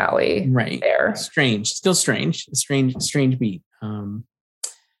Nightmare Alley. Right. There. Still strange. A strange beat.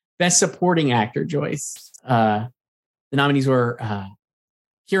 Best Supporting Actor, Joyce. The nominees were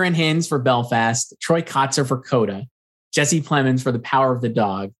Kieran Hines for Belfast, Troy Kotzer for Coda, Jesse Plemons for The Power of the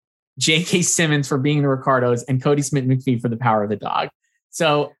Dog, J.K. Simmons for Being the Ricardos, and Cody Smith-McPhee for The Power of the Dog.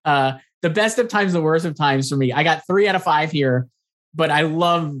 So the best of times, the worst of times for me. I got 3 out of 5 here, but I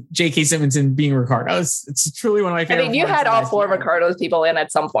love J.K. Simmons in Being Ricardos. It's truly one of my favorite. I mean, you had all 4 Ricardos people in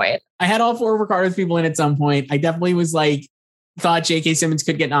at some point. I had all 4 Ricardos people in at some point. I definitely was like, thought J.K. Simmons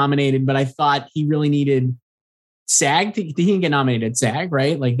could get nominated, but I thought he really needed SAG. He didn't get nominated at SAG,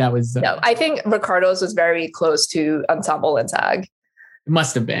 right? Like that was no. I think Ricardo's was very close to Ensemble and SAG. It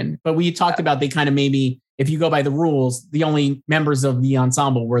must have been, but we talked about they kind of maybe, if you go by the rules, the only members of the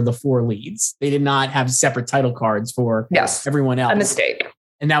ensemble were the 4 leads. They did not have separate title cards for everyone else. A mistake,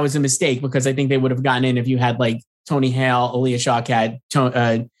 and that was a mistake because I think they would have gotten in if you had like Tony Hale, Aaliyah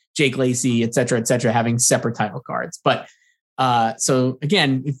Shawkat, Jake Lacey, et cetera, having separate title cards. But So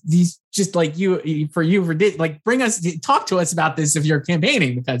again, if these just like bring us, talk to us about this if you're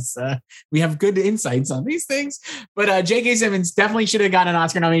campaigning, because we have good insights on these things. But J.K. Simmons definitely should have gotten an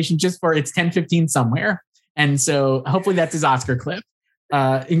Oscar nomination just for It's 10:15 Somewhere. And so hopefully that's his Oscar clip.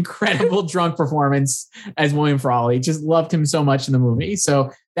 Incredible drunk performance as William Frawley. Just loved him so much in the movie.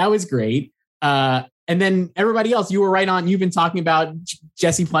 So that was great. And then everybody else, you were right on. You've been talking about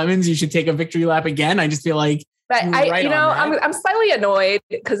Jesse Plemons. You should take a victory lap again. I just feel like, but I'm slightly annoyed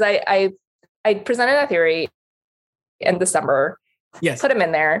because I presented a theory in December. Yes. Put him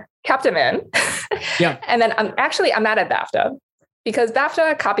in there, kept him in. Yeah. And then I'm mad at BAFTA because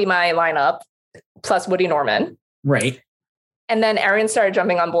BAFTA copied my lineup plus Woody Norman. Right. And then Arian started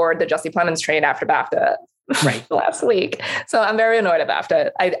jumping on board the Jesse Plemons train after BAFTA. Right. Last week. So I'm very annoyed at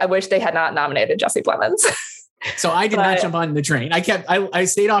BAFTA. I wish they had not nominated Jesse Plemons. So I did not jump on the train. I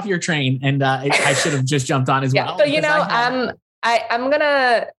stayed off your train, and I should have just jumped on as well. So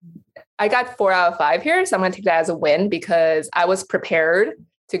I got 4 out of 5 here. So I'm going to take that as a win because I was prepared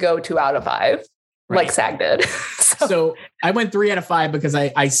to go 2 out of 5, like SAG did. So I went 3 out of 5 because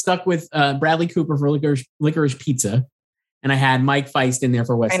I stuck with Bradley Cooper for Licorice Pizza, and I had Mike Feist in there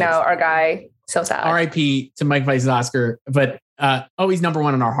for West. I know, our guy. So sad. R.I.P. to Mike Feist's Oscar, but he's number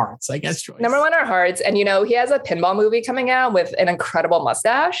 1 in our hearts, I guess. Joyce. Number 1 in our hearts, and he has a pinball movie coming out with an incredible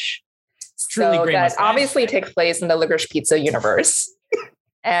mustache. Truly great that mustache. Obviously takes place in the Licorice Pizza universe,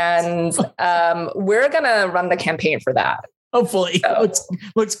 and we're gonna run the campaign for that. Hopefully,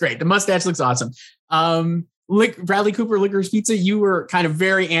 looks great. The mustache looks awesome. Bradley Cooper, Licorice Pizza. You were kind of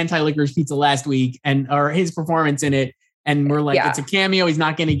very anti-Licorice Pizza last week, or his performance in it. And we're like, It's a cameo. He's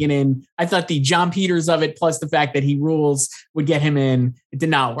not going to get in. I thought the John Peters of it, plus the fact that he rules, would get him in. It did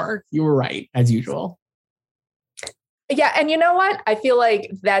not work. You were right, as usual. Yeah. And you know what? I feel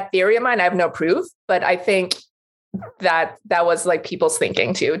like that theory of mine, I have no proof, but I think that was like people's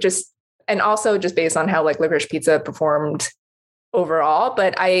thinking too. And also just based on how like Licorice Pizza performed overall.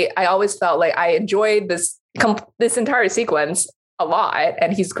 But I always felt like I enjoyed this entire sequence a lot,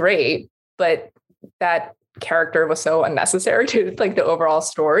 and he's great, but that character was so unnecessary to like the overall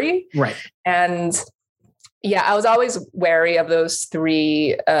story. Right. And I was always wary of those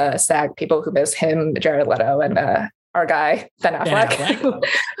 3 SAG people who miss him, Jared Leto, and our guy, Ben Affleck,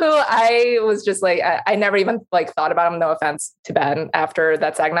 who I was just like, I never even like thought about him. No offense to Ben after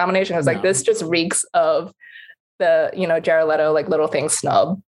that SAG nomination. I was like, this just reeks of the, Jared Leto, like Little Things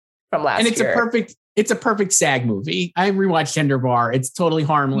snub from last year. It's a perfect SAG movie. I rewatched Gender Bar. It's totally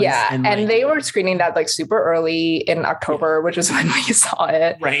harmless. Yeah. And they were screening that like super early in October, which is when we saw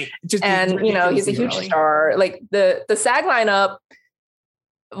it. Right. He's a huge star. Like the SAG lineup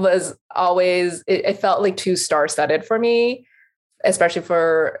was always, it felt like too star-studded for me, especially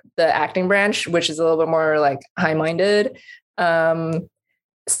for the acting branch, which is a little bit more like high-minded. Again,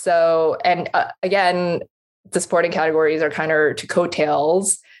 the supporting categories are kind of to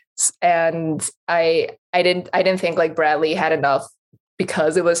coattails. And I didn't think like Bradley had enough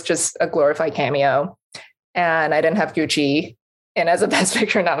because it was just a glorified cameo, and I didn't have Gucci in as a Best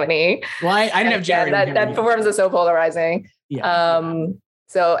Picture nominee. Well, I didn't have Jared. That performance is so polarizing. Yeah.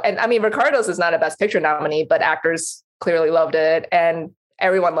 Ricardo's is not a Best Picture nominee, but actors clearly loved it, and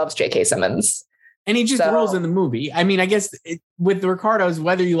everyone loves J.K. Simmons. And he just rules in the movie. I mean, I guess with the Ricardos,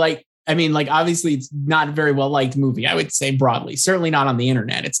 whether you like. I mean, like, obviously it's not a very well-liked movie, I would say broadly, certainly not on the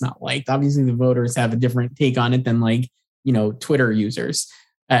internet. It's not liked. Obviously the voters have a different take on it than like, Twitter users.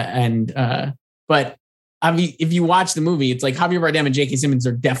 But if you watch the movie, it's like Javier Bardem and J.K. Simmons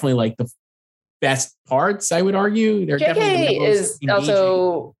are definitely like the best parts, I would argue. They're J.K. definitely the is engaging.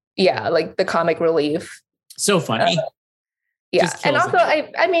 Also, like the comic relief. So funny. And also,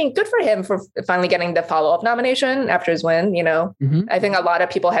 I mean, good for him for finally getting the follow-up nomination after his win. Mm-hmm. I think a lot of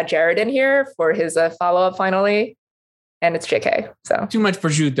people had Jared in here for his follow-up finally, and it's JK. So too much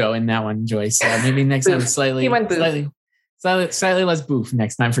prosciutto in that one, Joyce. Maybe next time slightly less boof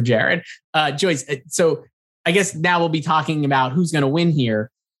next time for Jared. Joyce. So I guess now we'll be talking about who's going to win here.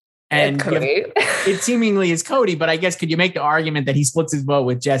 And Cody. It seemingly is Cody, but I guess could you make the argument that he splits his vote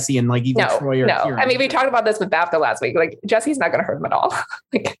with Jesse and like either Troy or Kieran? I mean, we talked about this with BAFTA last week. Like Jesse's not going to hurt him at all.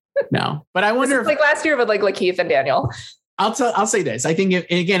 No, but I wonder if like last year with like Lakeith and Daniel. I'll say this. I think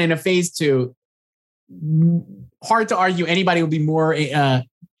again in a phase 2, hard to argue anybody would be more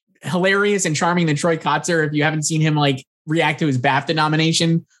hilarious and charming than Troy Kotzer if you haven't seen him like react to his BAFTA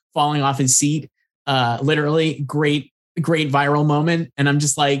nomination falling off his seat. Literally great viral moment, and I'm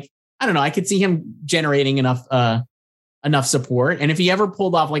just like. I don't know. I could see him generating enough support. And if he ever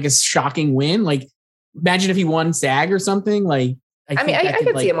pulled off like a shocking win, like imagine if he won SAG or something. Like, I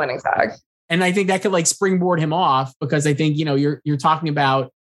could see him winning SAG. And I think that could like springboard him off, because I think, you're talking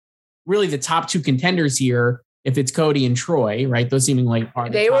about really the top two contenders here. If it's Cody and Troy, right? Those seeming like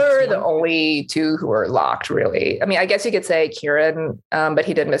they were the only two who were locked, really. I mean, I guess you could say Kieran, but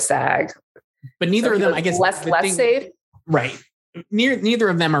he did miss SAG. But neither of them, I guess, less safe. Right. Neither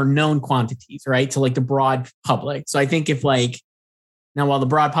of them are known quantities, right? To like the broad public. So I think if like, now while the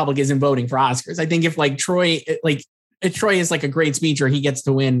broad public isn't voting for Oscars, I think if like Troy, if Troy is like a great speech or he gets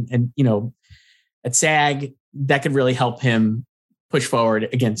to win and, at SAG, that could really help him push forward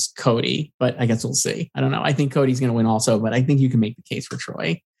against Cody. But I guess we'll see. I don't know. I think Cody's going to win also, but I think you can make the case for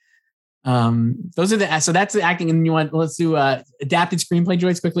Troy. So that's the acting. And let's do adapted screenplay,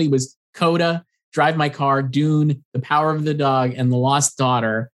 Joyce, quickly. It was Coda, Drive My Car, Dune, The Power of the Dog, and The Lost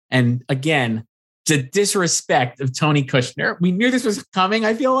Daughter. And again, the disrespect of Tony Kushner. We knew this was coming,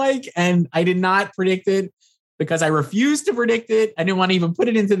 I feel like, and I did not predict it because I refused to predict it. I didn't want to even put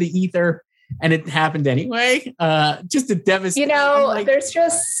it into the ether, and it happened anyway. Just a devastating. There's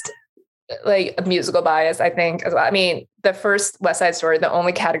just like a musical bias, I think, as well. I mean, the first West Side Story, the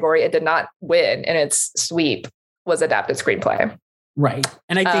only category it did not win in its sweep was adapted screenplay. Right.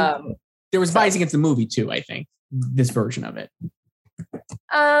 And I think there was bias against the movie too, I think, this version of it.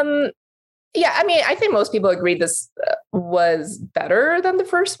 Yeah, I mean, I think most people agreed this was better than the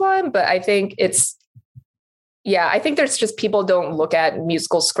first one, but I think I think there's just people don't look at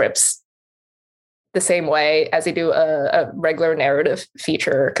musical scripts the same way as they do a regular narrative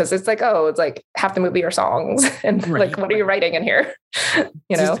feature, because it's like, it's like half the movie are songs, and like, what are you writing in here?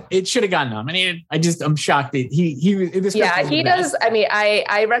 It should have gotten nominated. I'm shocked that he does. I mean,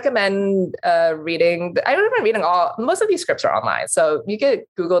 I recommend reading. I recommend reading most of these scripts are online, so you could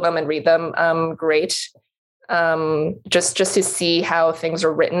Google them and read them. Great, just to see how things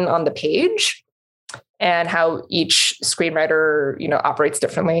are written on the page and how each screenwriter operates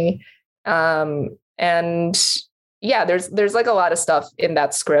differently. And yeah, there's like a lot of stuff in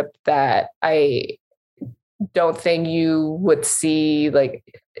that script that I don't think you would see like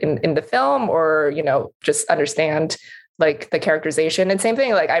in the film, or, just understand like the characterization. And same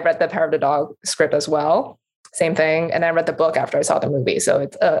thing, like I read the Power of the Dog script as well. Same thing. And I read the book after I saw the movie. So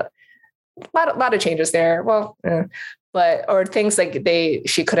it's a lot of changes there. Well, or things like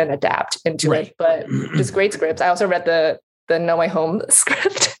she couldn't adapt into it, but just great scripts. I also read the No Way Home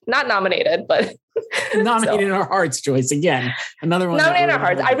script, not nominated, but nominated in our hearts, Joyce. Again, another one. Nominated in our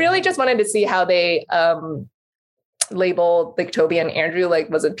hearts. I really just wanted to see how they labeled like Toby and Andrew, like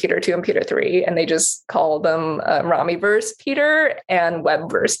was it Peter 2 and Peter 3, and they just called them Rami-verse Peter and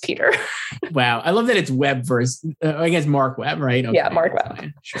Webb-verse Peter. Wow, I love that it's Webb-verse. I guess Mark Webb, right? Okay. Yeah, Mark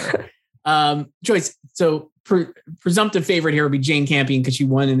Webb. Sure. Joyce, so presumptive favorite here would be Jane Campion because she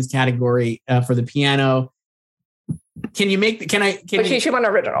won in this category for the piano. Can you make? She won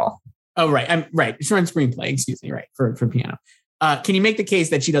original. Oh, right. I'm right. She won screenplay. Excuse me. Right for piano. Can you make the case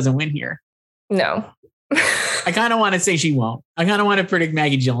that she doesn't win here? No. I kind of want to say she won't. I kind of want to predict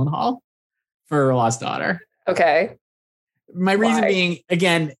Maggie Gyllenhaal for Lost Daughter. Okay. My reason being,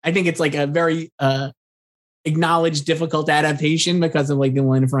 again, I think it's like a very acknowledged difficult adaptation because of like the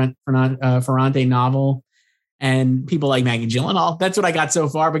Elena Ferrante novel, and people like Maggie Gyllenhaal. That's what I got so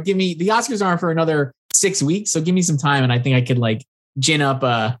far. But the Oscars aren't for another 6 weeks, so give me some time, and I think I could like gin up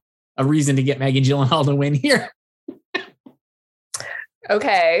a reason to get Maggie Gyllenhaal to win here.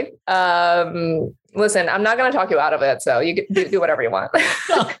 Okay. Listen, I'm not going to talk you out of it, so you can do whatever you want.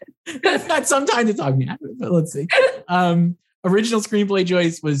 Well, that's not some time to talk me out of it, but let's see. Original screenplay,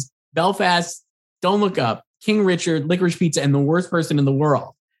 Joyce, was Belfast, Don't Look Up, King Richard, Licorice Pizza, and The Worst Person in the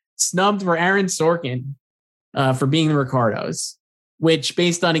World. Snubbed for Aaron Sorkin for Being the Ricardos, which,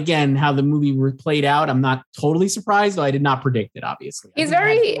 based on, again, how the movie played out, I'm not totally surprised, though I did not predict it, obviously. He's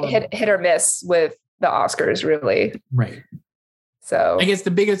very hit or miss with the Oscars, really. Right. So I guess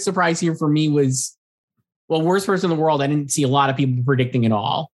the biggest surprise here for me was, Worst Person in the World. I didn't see a lot of people predicting at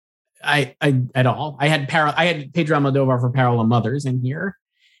all. I had Pedro Almodovar for Parallel Mothers in here.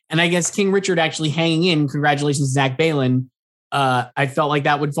 And I guess King Richard actually hanging in. Congratulations, Zach Balan. I felt like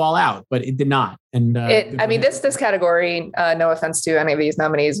that would fall out, but it did not. And this category, no offense to any of these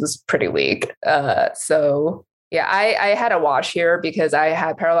nominees, was pretty weak. So yeah, I had a wash here because I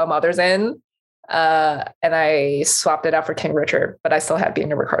had Parallel Mothers in, and I swapped it out for King Richard, but I still had Being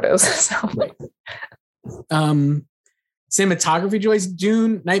the Ricardos. So. Right. Cinematography, Joyce: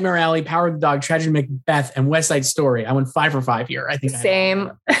 Dune, Nightmare Alley, Power of the Dog, Tragedy Macbeth, and West Side Story. I went 5 for 5 here. I think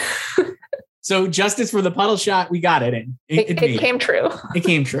same. So justice for the puddle shot. We got it in. It came true. It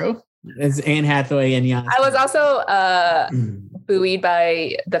came true. As Anne Hathaway and Jan. I was also buoyed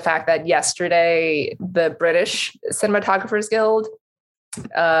by the fact that yesterday the British Cinematographers Guild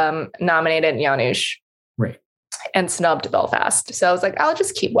nominated Janusz. Right. And snubbed Belfast. So I was like, I'll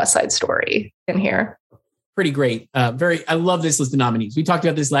just keep West Side Story in here. Pretty great. I love this list of nominees. We talked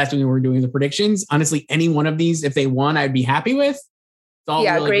about this last when we were doing the predictions. Honestly, any one of these, if they won, I'd be happy with. It's all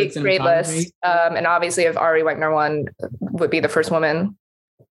really great list. And obviously if Ari Wegner won, would be the first woman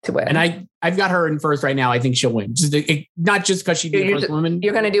to win. And I've got her in first right now. I think she'll win. Not just because she'd be the first woman.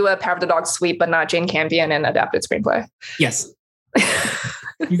 You're going to do a Power of the Dog sweep, but not Jane Campion and adapted screenplay. Yes.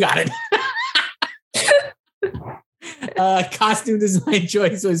 You got it. Costume design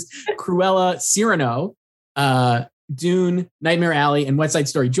choice was Cruella Cyrano, Dune, Nightmare Alley, and West Side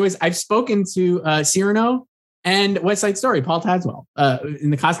Story. Joyce, I've spoken to Cyrano and West Side Story, Paul Tazwell,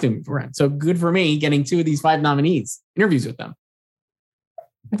 in the costume round. So good for me getting 2 of these 5 nominees, interviews with them.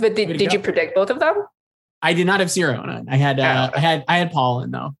 But did you predict both of them? I did not have Cyrano. I had Paul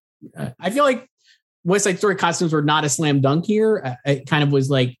in though. I feel like West Side Story costumes were not a slam dunk here. It kind of was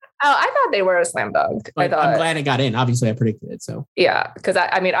like, oh, I thought they were a slam dunk. I'm glad it got in. Obviously, I predicted it. So yeah, because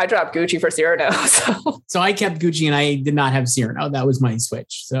I dropped Gucci for Cyrano. So I kept Gucci and I did not have Cyrano. That was my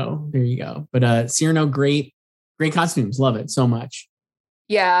switch. So there you go. But Cyrano, great costumes. Love it so much.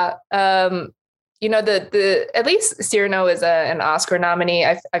 Yeah. The at least Cyrano is an Oscar nominee.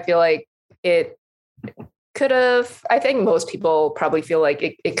 I feel like it could have. I think most people probably feel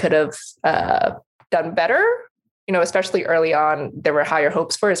like it could have done better. Especially early on, there were higher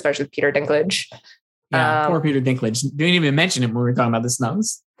hopes for, especially Peter Dinklage. Yeah, poor Peter Dinklage. Didn't even mention him when we were talking about the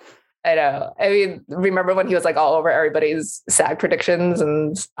snubs. I know. I mean, remember when he was like all over everybody's SAG predictions?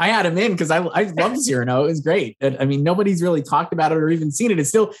 And I had him in because I loved Cyrano. It was great. I mean, nobody's really talked about it or even seen it. It's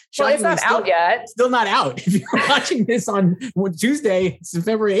still it's not out yet. Still not out. If you're watching this on Tuesday, it's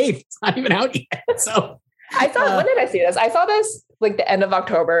February 8th. It's not even out yet. So I thought, when did I see this? I saw this like the end of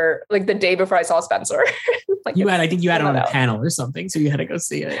October, like the day before I saw Spencer. I think you had it on a panel or something, so you had to go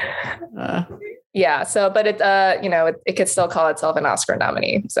see it. Yeah. So, but it could still call itself an Oscar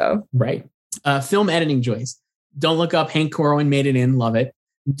nominee. So right. Film editing, Joyce. Don't Look Up. Hank Corwin made it in. Love it.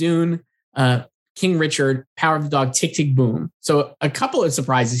 Dune. King Richard. Power of the Dog. Tick Tick Boom. So a couple of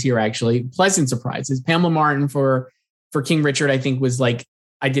surprises here, actually. Pleasant surprises. Pamela Martin for King Richard, I think was like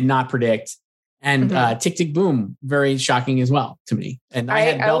I did not predict. And Tick Tick Boom, very shocking as well to me. And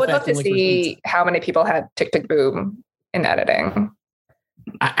I would love to see how many people had Tick Tick Boom in editing.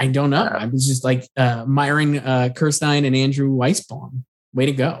 I don't know. I was just like Myron Kirstein and Andrew Weissbaum. Way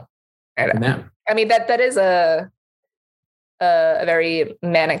to go. I mean, that is a very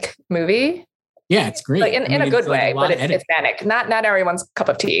manic movie. Yeah, it's great. Like in a good way, but it's manic. Not everyone's cup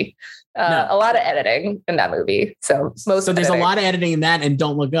of tea. No. A lot of editing in that movie. So there's a lot of editing in that and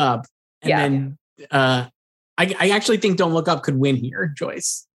Don't Look Up. And then I actually think Don't Look Up could win here,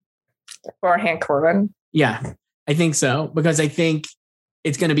 Joyce. Or Hank Corwin. Yeah, I think so. Because I think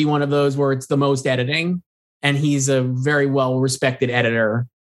it's going to be one of those where it's the most editing. And he's a very well-respected editor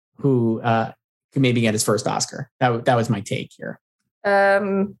who could maybe get his first Oscar. That was my take here. I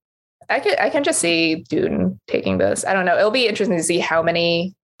can just see Dune taking this. I don't know. It'll be interesting to see how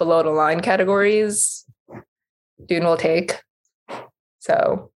many below the line categories Dune will take.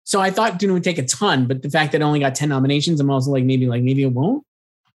 So I thought Dune would take a ton, but the fact that it only got 10 nominations, I'm also like, maybe it won't.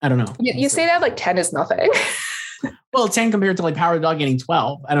 I don't know. You say that like 10 is nothing. Well, 10 compared to like Power of the Dog getting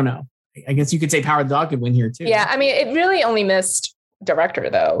 12. I don't know. I guess you could say Power of the Dog could win here too. Yeah. I mean, it really only missed director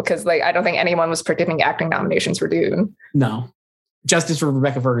though, because like, I don't think anyone was predicting acting nominations for Dune. No. Justice for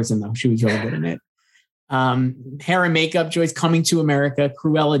Rebecca Ferguson though. She was really good in it. Hair and Makeup, Joyce, Coming to America,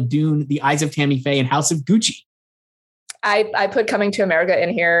 Cruella, Dune, The Eyes of Tammy Faye, and House of Gucci. I put Coming to America in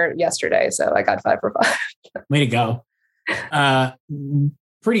here yesterday, so I got 5 for 5. Way to go.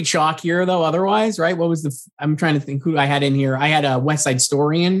 Pretty chalk here, though, otherwise, right? What was I'm trying to think who I had in here. I had a West Side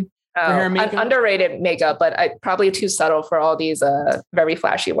Story in for hair and makeup. Underrated makeup, but probably too subtle for all these very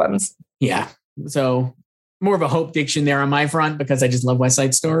flashy ones. Yeah. So more of a hope diction there on my front because I just love West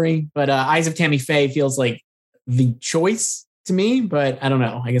Side Story. But Eyes of Tammy Faye feels like the choice to me, but I don't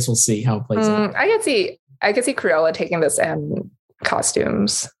know. I guess we'll see how it plays out. I could see Cruella taking this and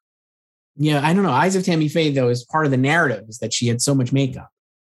costumes. Yeah, I don't know. Eyes of Tammy Faye, though, is part of the narrative is that she had so much makeup.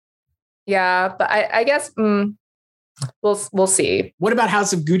 Yeah, but I guess we'll see. What about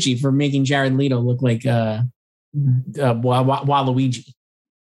House of Gucci for making Jared Leto look like Waluigi?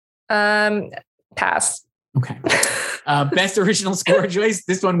 Pass. Okay. Best original score, Joyce.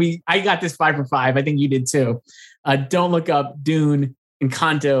 This one I got this 5 for 5. I think you did too. Don't Look Up, Dune,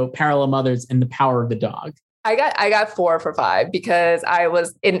 Encanto, Parallel Mothers, and The Power of the Dog. I got 4 for 5 because I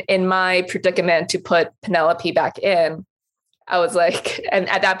was in my predicament to put Penelope back in. I was like, and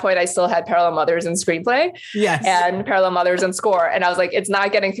at that point I still had Parallel Mothers and Screenplay and Parallel Mothers and Score. And I was like, it's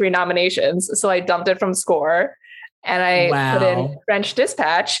not getting 3 nominations. So I dumped it from Score and I put in French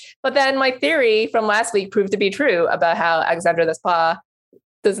Dispatch. But then my theory from last week proved to be true about how Alexandre Desplat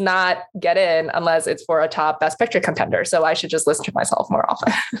does not get in unless it's for a top Best Picture contender. So I should just listen to myself more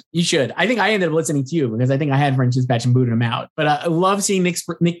often. You should. I think I ended up listening to you because I think I had French Dispatch and booted him out. But I love seeing Nick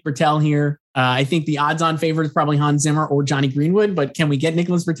Britell here. I think the odds-on favorite is probably Hans Zimmer or Johnny Greenwood. But can we get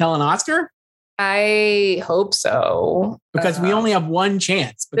Nicholas Britell an Oscar? I hope so. Because we only have one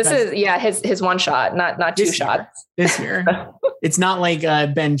chance. This is his one shot, not 2 shots. This year. It's not like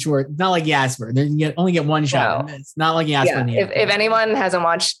Ben Short, not like Jasper. You only get one shot. No. It's not like Jasper. Yeah. If anyone hasn't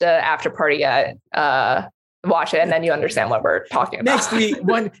watched the After Party yet, watch it and then you understand what we're talking about.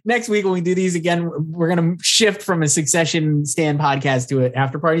 Next week when we do these again, we're gonna shift from a Succession stand podcast to an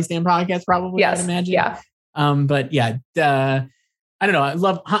After Party stand podcast, probably. Yes. I'd imagine. Yeah. But yeah, I don't know. I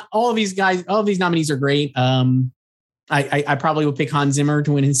love all of these guys. All of these nominees are great. I probably will pick Hans Zimmer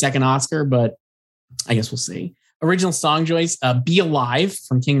to win his second Oscar, but I guess we'll see. Original song choice, Be Alive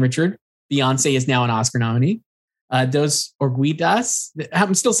from King Richard. Beyonce is now an Oscar nominee. Dos Orguitas.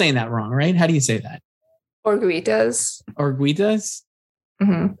 I'm still saying that wrong, right? How do you say that? Orguitas.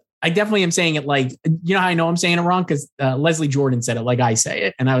 Mm-hmm. I definitely am saying it like, you know how I know I'm saying it wrong? Because Leslie Jordan said it like I say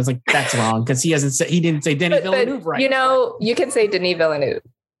it. And I was like, that's wrong. Because he didn't say Denis Villeneuve right. You know, you can say Denis Villeneuve.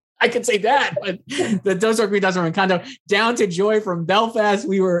 I could say that, but the Dos Orguitas from Encanto, Down to Joy from Belfast.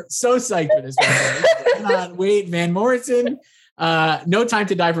 We were so psyched for this one. Wait, Van Morrison, No Time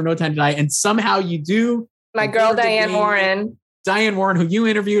to Die for No Time to Die. And somehow you do. My girl, Diane Warren. Diane Warren, who you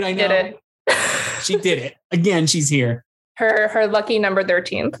interviewed, I know. Did it. She did it. Again, she's here. Her lucky number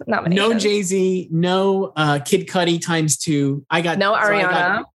 13th nomination. No Jay-Z, no Kid Cudi × 2. I got no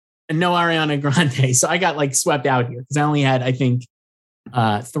Ariana. No Ariana Grande. So I got like swept out here because I only had, I think,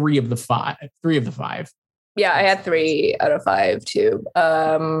 3 of the 5. Yeah, I had 3 out of 5 too.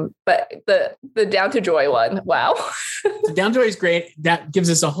 But the Down to Joy one, wow. So Down to Joy is great. That gives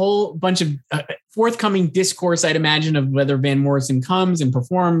us a whole bunch of forthcoming discourse, I'd imagine, of whether Van Morrison comes and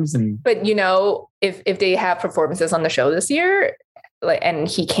performs. But you know, if they have performances on the show this year, and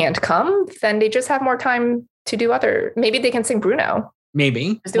he can't come, then they just have more time to do maybe they can sing Bruno.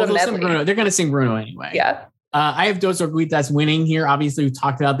 Maybe. They'll sing Bruno. They're going to sing Bruno anyway. Yeah. I have Dos Orguitas winning here. Obviously, we've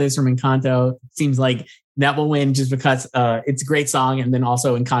talked about this from Encanto. It seems like that will win just because it's a great song. And then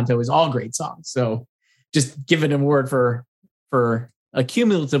also Encanto is all great songs. So just give it an award for a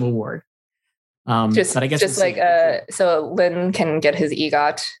cumulative award. But I guess so Lin can get his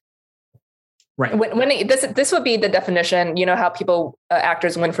EGOT. Right. Winning, this would be the definition. You know how people,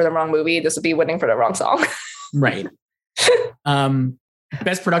 actors win for the wrong movie? This would be winning for the wrong song. Right.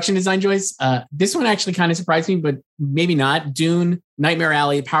 Best production design choice. This one actually kind of surprised me, but maybe not. Dune, Nightmare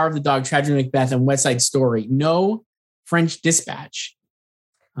Alley, Power of the Dog, Tragedy of Macbeth, and West Side Story. No French Dispatch.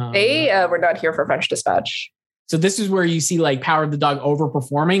 They were not here for French Dispatch. So this is where you see like Power of the Dog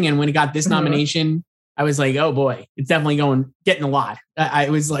overperforming. And when it got this nomination, I was like, oh boy, it's definitely getting a lot. I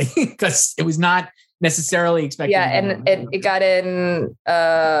was like, because it was not necessarily expected. Yeah, and it got in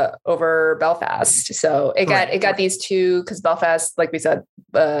over Belfast. So it got these 2 because Belfast, like we said,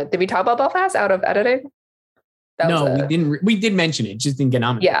 did we talk about Belfast out of editing? We didn't. We did mention it, just didn't get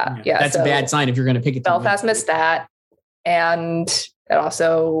nominated. Yeah. That's a bad sign if you're going to pick it. Belfast missed that, and it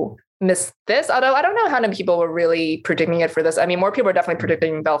also missed this. Although I don't know how many people were really predicting it for this. I mean, more people are definitely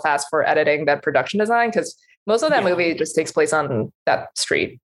predicting Belfast for editing than production design because most of that movie just takes place on that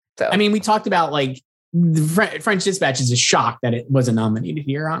street. So I mean, we talked about like the French Dispatch is a shock that it wasn't nominated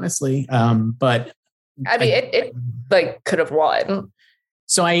here, honestly. But I mean, it like could have won.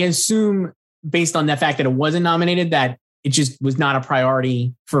 So I assume, based on the fact that it wasn't nominated, that it just was not a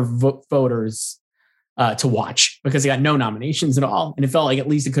priority for voters to watch because it got no nominations at all. And it felt like at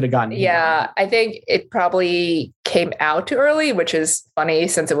least it could have gotten. Yeah, I think it probably came out too early, which is funny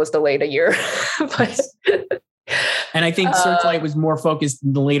since it was delayed a year. But and I think Searchlight was more focused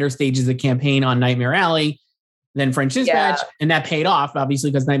in the later stages of the campaign on Nightmare Alley than French Dispatch. Yeah. And that paid off,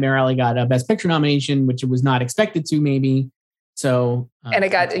 obviously, because Nightmare Alley got a Best Picture nomination, which it was not expected to, maybe. So, and it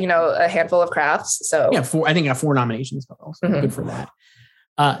got, a handful of crafts. So yeah, I think it got 4 nominations. So good for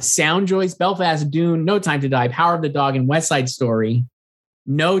that. Sound choice, Belfast, Dune, No Time to Die, Power of the Dog, and West Side Story.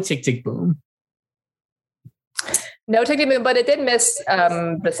 No Tick Tick Boom. No Tick Tick Boom, but it did miss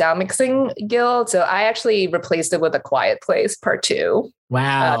the Sound Mixing Guild. So I actually replaced it with A Quiet Place Part 2.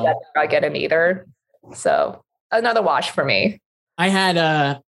 Wow. That did not get in either. So another wash for me. I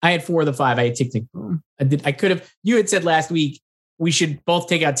had 4 of the 5. I had Tick Tick Boom. I could have. You had said last week we should both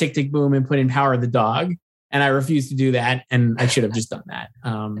take out Tick Tick Boom and put in Power of the Dog. and I refused to do that, and I should have just done that.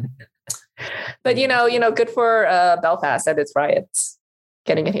 But good for Belfast and its riots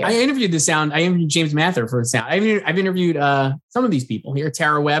getting it here. I interviewed James Mather for the sound. I've interviewed some of these people here,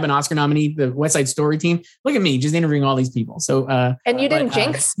 Tara Webb, an Oscar nominee, the West Side Story team. Look at me, just interviewing all these people. So, and you didn't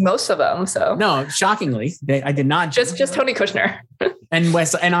jinx most of them. So no, shockingly, I did not. Just Tony Kushner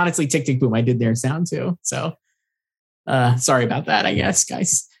and honestly, Tick Tick Boom, I did their sound too. So, sorry about that, I guess,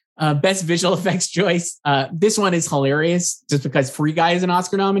 guys. Best visual effects choice. This one is hilarious just because Free Guy is an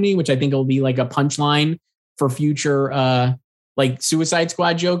Oscar nominee, which I think will be like a punchline for future like Suicide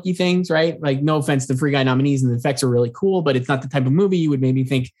Squad jokey things, right? Like, no offense to Free Guy nominees, and the effects are really cool, but it's not the type of movie you would maybe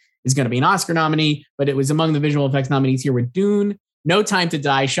think is going to be an Oscar nominee. But it was among the visual effects nominees here with Dune, No Time to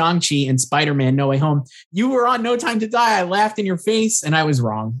Die, Shang-Chi, and Spider-Man: No Way Home. You were on No Time to Die. I laughed in your face, and I was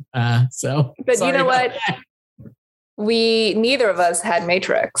wrong. But you know what? Neither of us had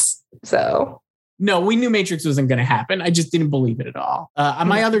Matrix, so. No, we knew Matrix wasn't going to happen. I just didn't believe it at all.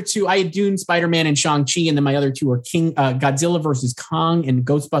 My other two, I had Dune, Spider-Man, and Shang-Chi, and then my other two were Godzilla versus Kong and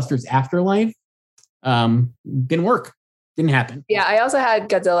Ghostbusters Afterlife. Didn't work. Didn't happen. Yeah, I also had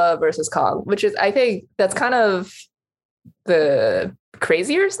Godzilla versus Kong, which is, I think that's kind of the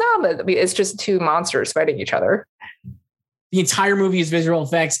crazier stuff. I mean, it's just two monsters fighting each other. The entire movie is visual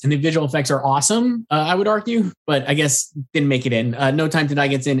effects, and the visual effects are awesome, I would argue, but I guess didn't make it in. No Time to Die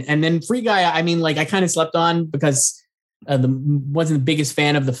gets in. And then Free Guy, I mean, like, I kind of slept on because wasn't the biggest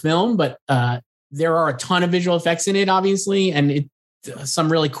fan of the film, but there are a ton of visual effects in it, obviously, and some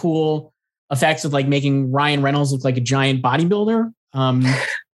really cool effects with like making Ryan Reynolds look like a giant bodybuilder.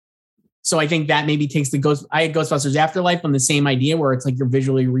 So I think that maybe takes I had Ghostbusters Afterlife on the same idea where it's like you're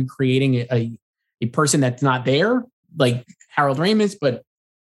visually recreating a person that's not there, like Harold Ramis, but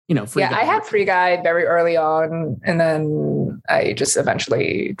Free Guy. I had Free Guy very early on, and then I just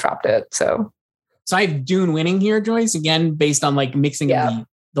eventually dropped it. So I have Dune winning here, Joyce, again, based on like mixing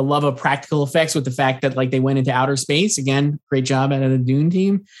the love of practical effects with the fact that like they went into outer space. Again, great job out of the Dune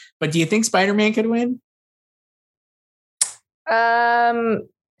team. But do you think Spider-Man could win? I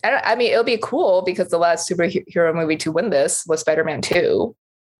mean, it'll be cool because the last superhero movie to win this was Spider-Man 2.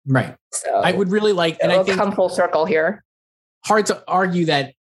 Right. So I would really like, and I think come full circle here. Hard to argue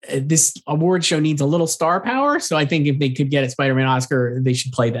that this award show needs a little star power. So I think if they could get a Spider-Man Oscar, they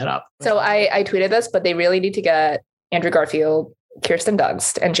should play that up. So I tweeted this, but they really need to get Andrew Garfield, Kirsten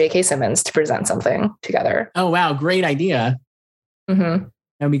Dunst, and J.K. Simmons to present something together. Oh, wow. Great idea. Mm-hmm.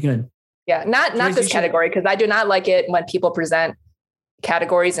 That'd be good. Yeah. Not this category, because I do not like it when people present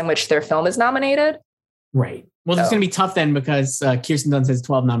categories in which their film is nominated. Right. Well, it's going to be tough then because Kirsten Dunst has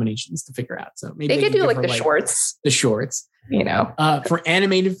 12 nominations to figure out. So maybe they could do like the shorts. The shorts. For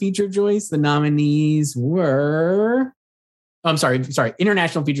animated feature, Joyce, the nominees were... I'm sorry.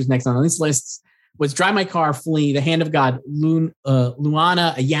 International features next on this list was Drive My Car, Flee, The Hand of God,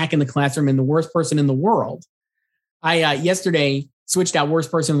 Luana, A Yak in the Classroom, and The Worst Person in the World. I yesterday switched out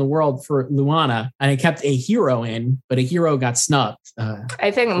Worst Person in the World for Luana, and I kept a hero in, but a hero got snubbed.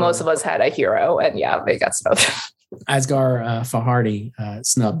 I think most of us had a hero, and they got snubbed. Asghar Farhadi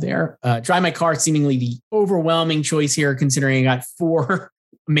snubbed there. Drive My Car, seemingly the overwhelming choice here, considering I got 4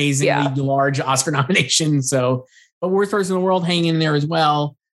 amazingly large Oscar nominations. So, but Worst Person in the World hanging in there as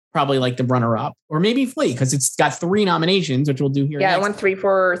well. Probably like the runner-up, or maybe Flee, because it's got 3 nominations, which we'll do here. Yeah, next. I won 3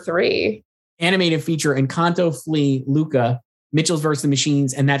 for 3. Animated feature: Encanto, Flee, Luca, Mitchell's vs. the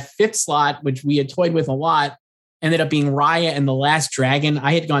Machines, and that 5th slot, which we had toyed with a lot, ended up being Raya and The Last Dragon.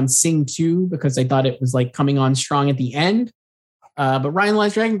 I had gone Sing 2 because I thought it was like coming on strong at the end. But Raya and The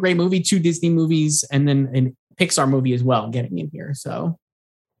Last Dragon, great movie, 2 Disney movies, and then a Pixar movie as well getting in here. So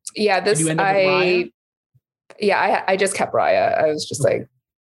yeah, I just kept Raya. I was just like,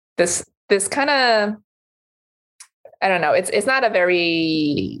 this kind of, I don't know. It's not a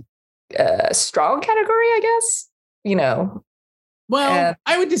very strong category, I guess. Well,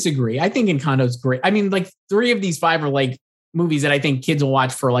 I would disagree. I think Encanto's great. I mean, like 3 of these 5 are like movies that I think kids will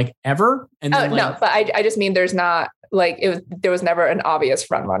watch for like ever. And then, no, but I just mean there's not like there was never an obvious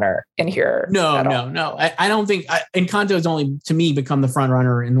front runner in here. No. I don't think Encanto has only to me become the front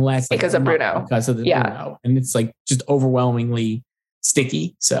runner in the last because of Bruno. Because of the Bruno, and it's like just overwhelmingly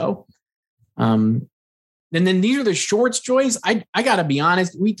sticky. So, and then these are the shorts, Joyce. I gotta be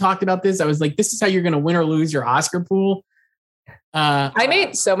honest. We talked about this. I was like, this is how you're going to win or lose your Oscar pool. I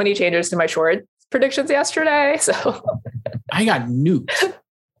made so many changes to my short predictions yesterday. So I got nuked.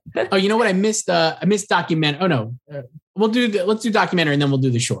 Oh, you know what? I missed documentary. Oh no, let's do documentary and then we'll do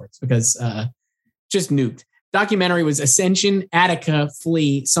the shorts because just nuked. Documentary was Ascension, Attica,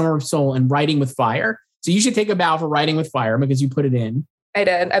 Flee, Summer of Soul, and Writing with Fire. So you should take a bow for Writing with Fire because you put it in. I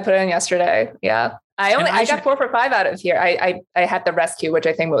did. I put it in yesterday. Yeah. I got 4 for 5 out of here. I had the rescue, which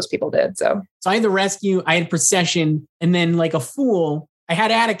I think most people did. So I had the rescue, I had procession, and then like a fool, I had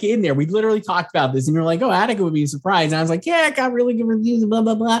Attica in there. We literally talked about this, and you're like, "Oh, Attica would be a surprise." And I was like, "Yeah, it got really good reviews." Blah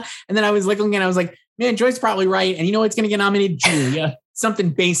blah blah. And then I was looking, and I was like, "Man, Joy's probably right." And you know what's going to get nominated? Julia.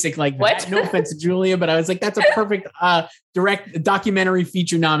 Something basic like that. No offense to Julia, but I was like, "That's a perfect direct documentary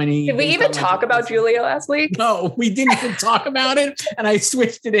feature nominee." Did we even talk about Julia last week? No, we didn't even talk about it, and I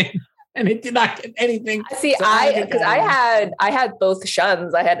switched it in. And it did not get anything. See, so I had both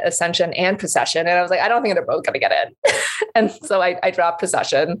shuns. I had Ascension and Procession, and I was like, I don't think they're both going to get in. And so I dropped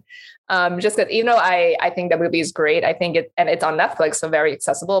Procession, just because even though I think the movie is great, I think it's on Netflix, so very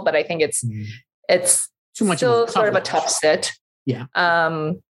accessible. But I think it's too much still sort of a tough sit. Yeah.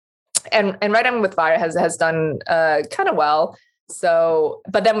 And Right On with Fire has done kind of well. So,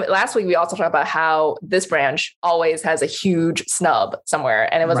 but then last week we also talked about how this branch always has a huge snub somewhere.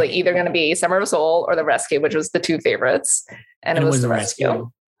 And it was like either going to be Summer of Soul or The Rescue, which was the 2 favorites. And it was The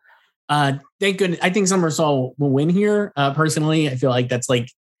Rescue. Thank goodness. I think Summer of Soul will win here. Personally, I feel like that's like,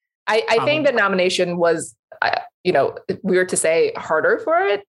 I think the nomination was, weird to say, harder for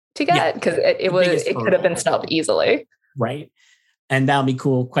it to get because it could have been snubbed easily. Right. And that'll be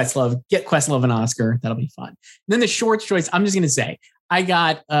cool. Questlove, get Questlove an Oscar. That'll be fun. And then the shorts choice, I'm just going to say, I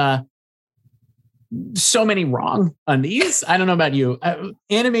got so many wrong on these. I don't know about you.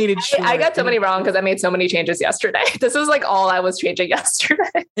 Animated short. I got so many wrong because I made so many changes yesterday. This was like all I was changing yesterday.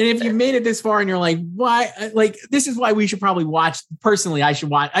 And if you made it this far and you're like, why? Like, this is why we should probably watch. Personally, I should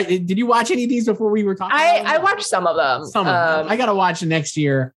watch. Did you watch any of these before we were talking? I watched some of them. I got to watch next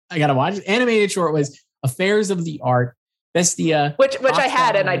year. I got to watch it. Animated short was Affairs of the Art. Bestia, which I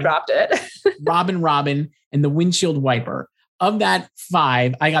had and I dropped it. Robin, and the Windshield Wiper. Of that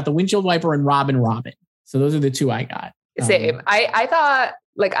 5, I got the Windshield Wiper and Robin. So those are the 2 I got. Same. I thought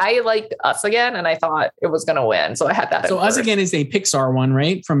I liked Us Again, and I thought it was going to win, so I had that. So Us Again is a Pixar one,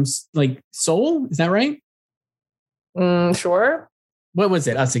 right? From like Soul, is that right? Sure. What was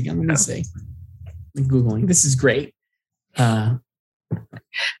it? Us Again. Let me see. I'm Googling. This is great.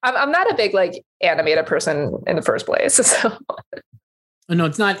 I'm not a big animated person in the first place. So. No,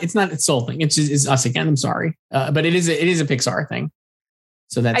 it's not. It's not a Soul thing. It's Us Again. I'm sorry, but it is a Pixar thing.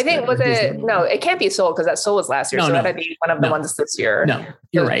 So that's. I think No, it can't be Soul because that Soul was last year. So that'd be one of the ones this year. No,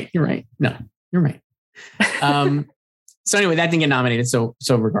 you're right. No, you're right. So anyway, that didn't get nominated. So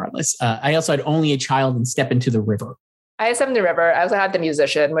regardless, I also had Only a Child and Step Into the River. I had Step Into the River. I also had The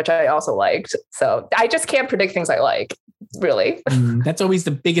Musician, which I also liked. So I just can't predict things I like. Really. That's always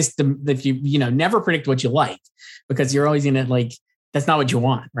the biggest, if you never predict what you like, because you're always in it like, that's not what you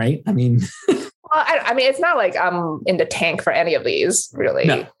want. Right. I mean, well, I mean, it's not like I'm in the tank for any of these really.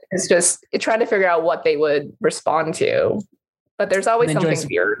 No. It's just trying to figure out what they would respond to, but there's always something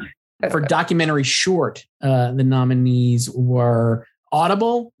weird. For documentary short, the nominees were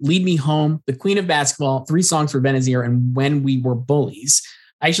Audible, Lead Me Home, The Queen of Basketball, 3 Songs for Benazir, and When We Were Bullies.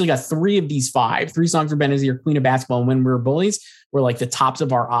 I actually got 3 of these 5. 3 Songs for Benazir, Queen of Basketball, and When We Were Bullies were like the tops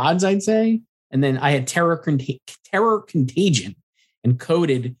of our odds, I'd say. And then I had Terror Contagion and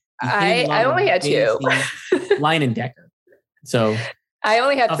Coded. I only had 2. Line and Decker. So I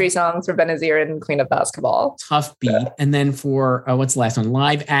only had 3 songs for Benazir and Queen of Basketball. Tough beat. And then for what's the last one?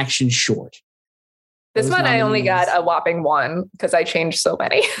 Live action short. This one I only got a whopping 1 because I changed so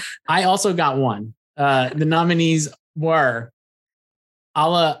many. I also got 1. The nominees were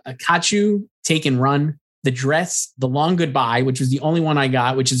Ala Akachu, Take and Run, The Dress, The Long Goodbye, which was the only one I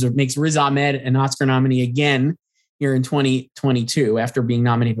got, which makes Riz Ahmed an Oscar nominee again here in 2022 after being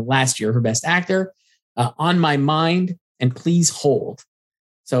nominated last year for Best Actor. On My Mind and Please Hold.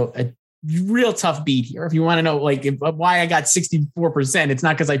 So a real tough beat here. If you want to know why I got 64%, it's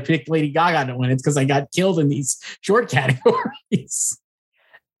not because I picked Lady Gaga to win. It's because I got killed in these short categories.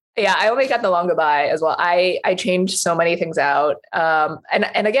 Yeah, I only got The Long Goodbye as well. I changed so many things out.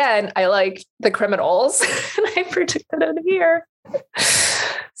 And again, I like The Criminals and I predicted it here.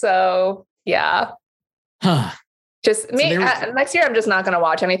 So yeah. Just me next year, I'm just not going to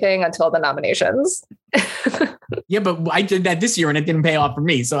watch anything until the nominations. Yeah, but I did that this year and it didn't pay off for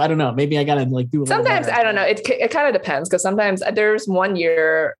me. So I don't know. Maybe I got to do a sometimes I don't know. It kind of depends because sometimes there's one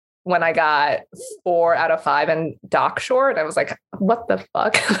year when I got 4 out of 5 in doc short. I was like, what the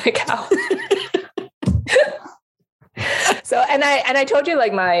fuck? Like how? So, and I told you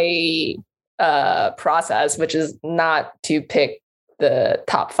my process, which is not to pick the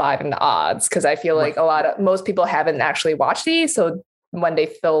top 5 in the odds. Cause I feel like most people haven't actually watched these. So when they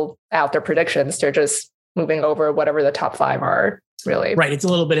fill out their predictions, they're just moving over whatever the top 5 are really. Right. It's a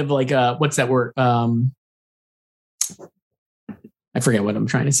little bit of what's that word? I forget what I'm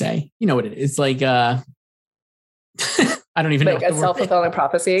trying to say. You know what it is. It's like, I don't even know. Like a self-fulfilling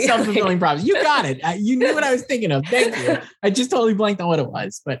prophecy. Self-fulfilling prophecy. You got it. You knew what I was thinking of. Thank you. I just totally blanked on what it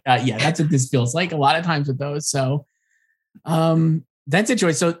was. But yeah, that's what this feels like a lot of times with those. So that's a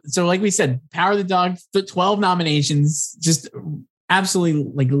choice. So like we said, Power of the Dog, 12 nominations, just absolutely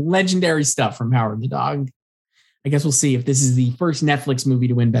like legendary stuff from Power of the Dog. I guess we'll see if this is the first Netflix movie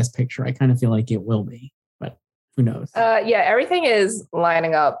to win Best Picture. I kind of feel like it will be, but who knows? Yeah, everything is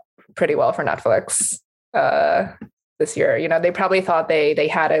lining up pretty well for Netflix this year. You know, they probably thought they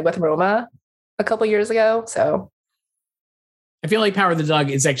had it with Roma a couple years ago. So I feel like Power of the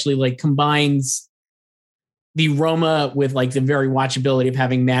Dog is actually like combines the Roma with like the very watchability of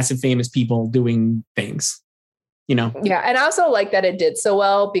having massive famous people doing things, you know? Yeah. And I also like that it did so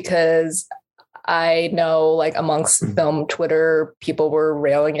well because I know like amongst film Twitter, people were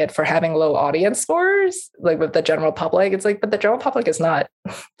railing it for having low audience scores, like with the general public. It's like, but the general public is not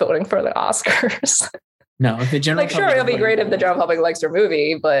voting for the Oscars. No, if the general like, sure, it'll be great if the general public likes their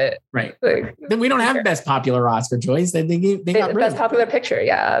movie, but right. Like, then we don't have Best Popular Oscar choice. They got Best Popular Picture.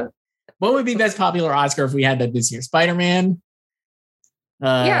 Yeah. What would be Best Popular Oscar if we had that this year? Spider-Man?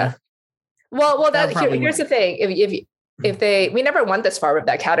 Yeah. Well, here's the thing. If we never went this far with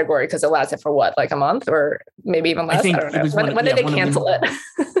that category because it lasted for what, like a month or maybe even less. I don't know. When did they cancel it?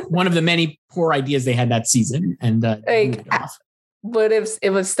 One of the many poor ideas they had that season, and would have it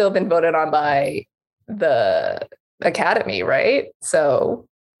was still been voted on by the Academy, right? So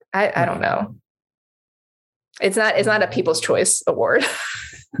I don't know. It's not a People's Choice Award.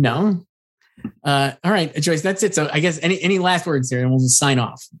 No. All right, Joyce, that's it. So I guess any last words here, and we'll just sign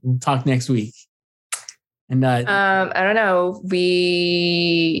off. We'll talk next week. And I don't know.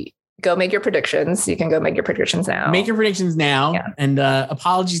 We go make your predictions. You can go make your predictions now. Make your predictions now. Yeah. And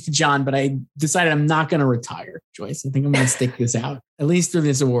apologies to John, but I decided I'm not going to retire, Joyce. I think I'm going to stick this out, at least through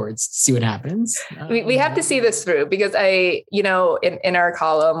this awards, to see what happens. We have to see this through because in our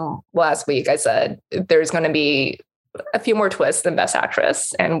column last week, I said there's going to be a few more twists than Best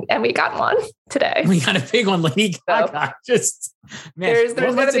Actress, and we got one today. We got a big one, Lady Gaga. Just man, there's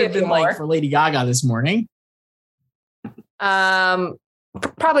what must it have been like for Lady Gaga this morning?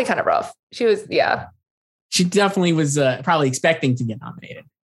 Probably kind of rough. She was, yeah. She definitely was probably expecting to get nominated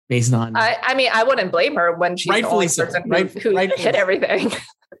based on. I mean, I wouldn't blame her when she's rightfully the only so. person who hit everything.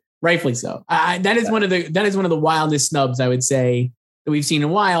 Rightfully so. That is one of the wildest snubs I would say that we've seen in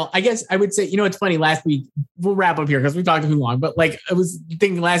a while. I guess I would say, it's funny. Last week, we'll wrap up here because we talked too long. But like I was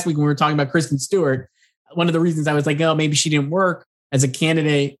thinking last week when we were talking about Kristen Stewart, one of the reasons I was like, oh, maybe she didn't work as a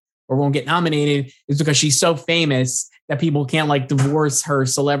candidate or won't get nominated is because she's so famous that people can't like divorce her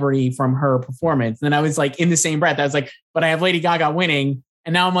celebrity from her performance. And then I was like, in the same breath, I was like, but I have Lady Gaga winning.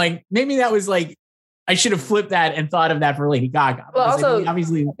 And now I'm like, maybe that was like, I should have flipped that and thought of that for Lady Gaga. Well, also, like,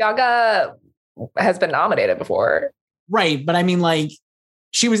 obviously Gaga has been nominated before. Right. But I mean, like,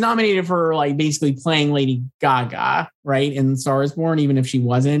 she was nominated for like basically playing Lady Gaga, right? In Star is Born, even if she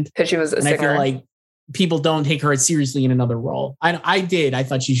wasn't. Because she was a singer. I feel like people don't take her as seriously in another role. I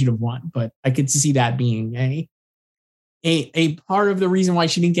thought she should have won, but I could see that being a part of the reason why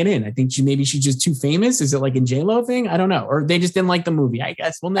she didn't get in. I think she's just too famous. Is it like a J-Lo thing? I don't know. Or they just didn't like the movie, I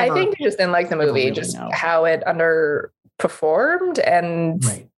guess. We'll never. I think they just didn't like the movie, really just how it underperformed. And,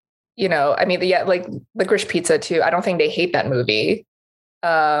 right. I mean, yeah, like Licorice Pizza too. I don't think they hate that movie.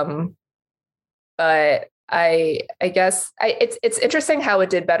 But I guess it's interesting how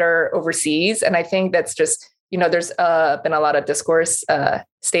it did better overseas. And I think that's just, there's been a lot of discourse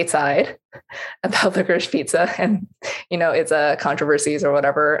stateside about Licorice Pizza and, it's controversies or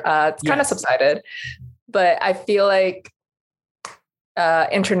whatever. It's kind of subsided, but I feel like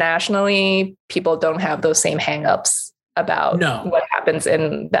internationally, people don't have those same hangups about what happens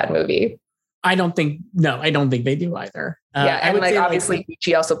in that movie. I don't think they do either. And like obviously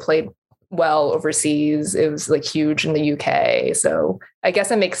she also played well overseas. It was like huge in the UK. So I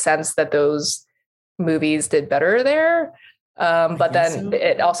guess it makes sense that those movies did better there. But then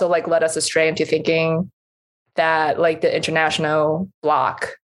it also like led us astray into thinking that like the international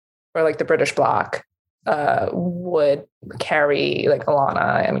block or like the British block would carry like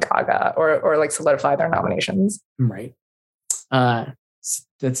Alana and Gaga or like solidify their nominations. Right.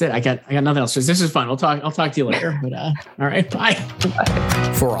 That's it. I got nothing else. This is fun. I'll talk to you later. But all right, bye.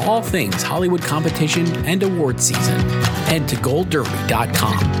 For all things Hollywood competition and award season, head to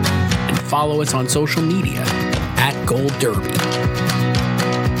goldderby.com and follow us on social media @GoldDerby.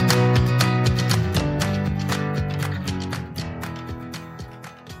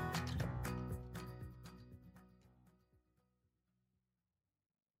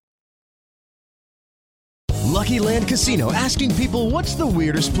 Lucky Land Casino, asking people, what's the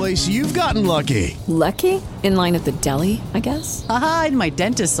weirdest place you've gotten lucky? Lucky? In line at the deli, I guess? Aha, in my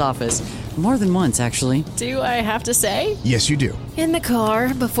dentist's office. More than once, actually. Do I have to say? Yes, you do. In the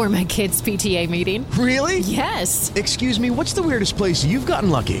car before my kids' PTA meeting. Really? Yes. Excuse me, what's the weirdest place you've gotten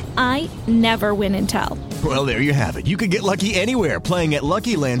lucky? I never win and tell. Well, there you have it. You can get lucky anywhere, playing at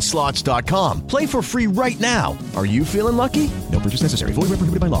LuckyLandSlots.com. Play for free right now. Are you feeling lucky? No purchase necessary. Void where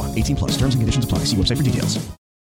prohibited by law. 18+. Terms and conditions apply. See website for details.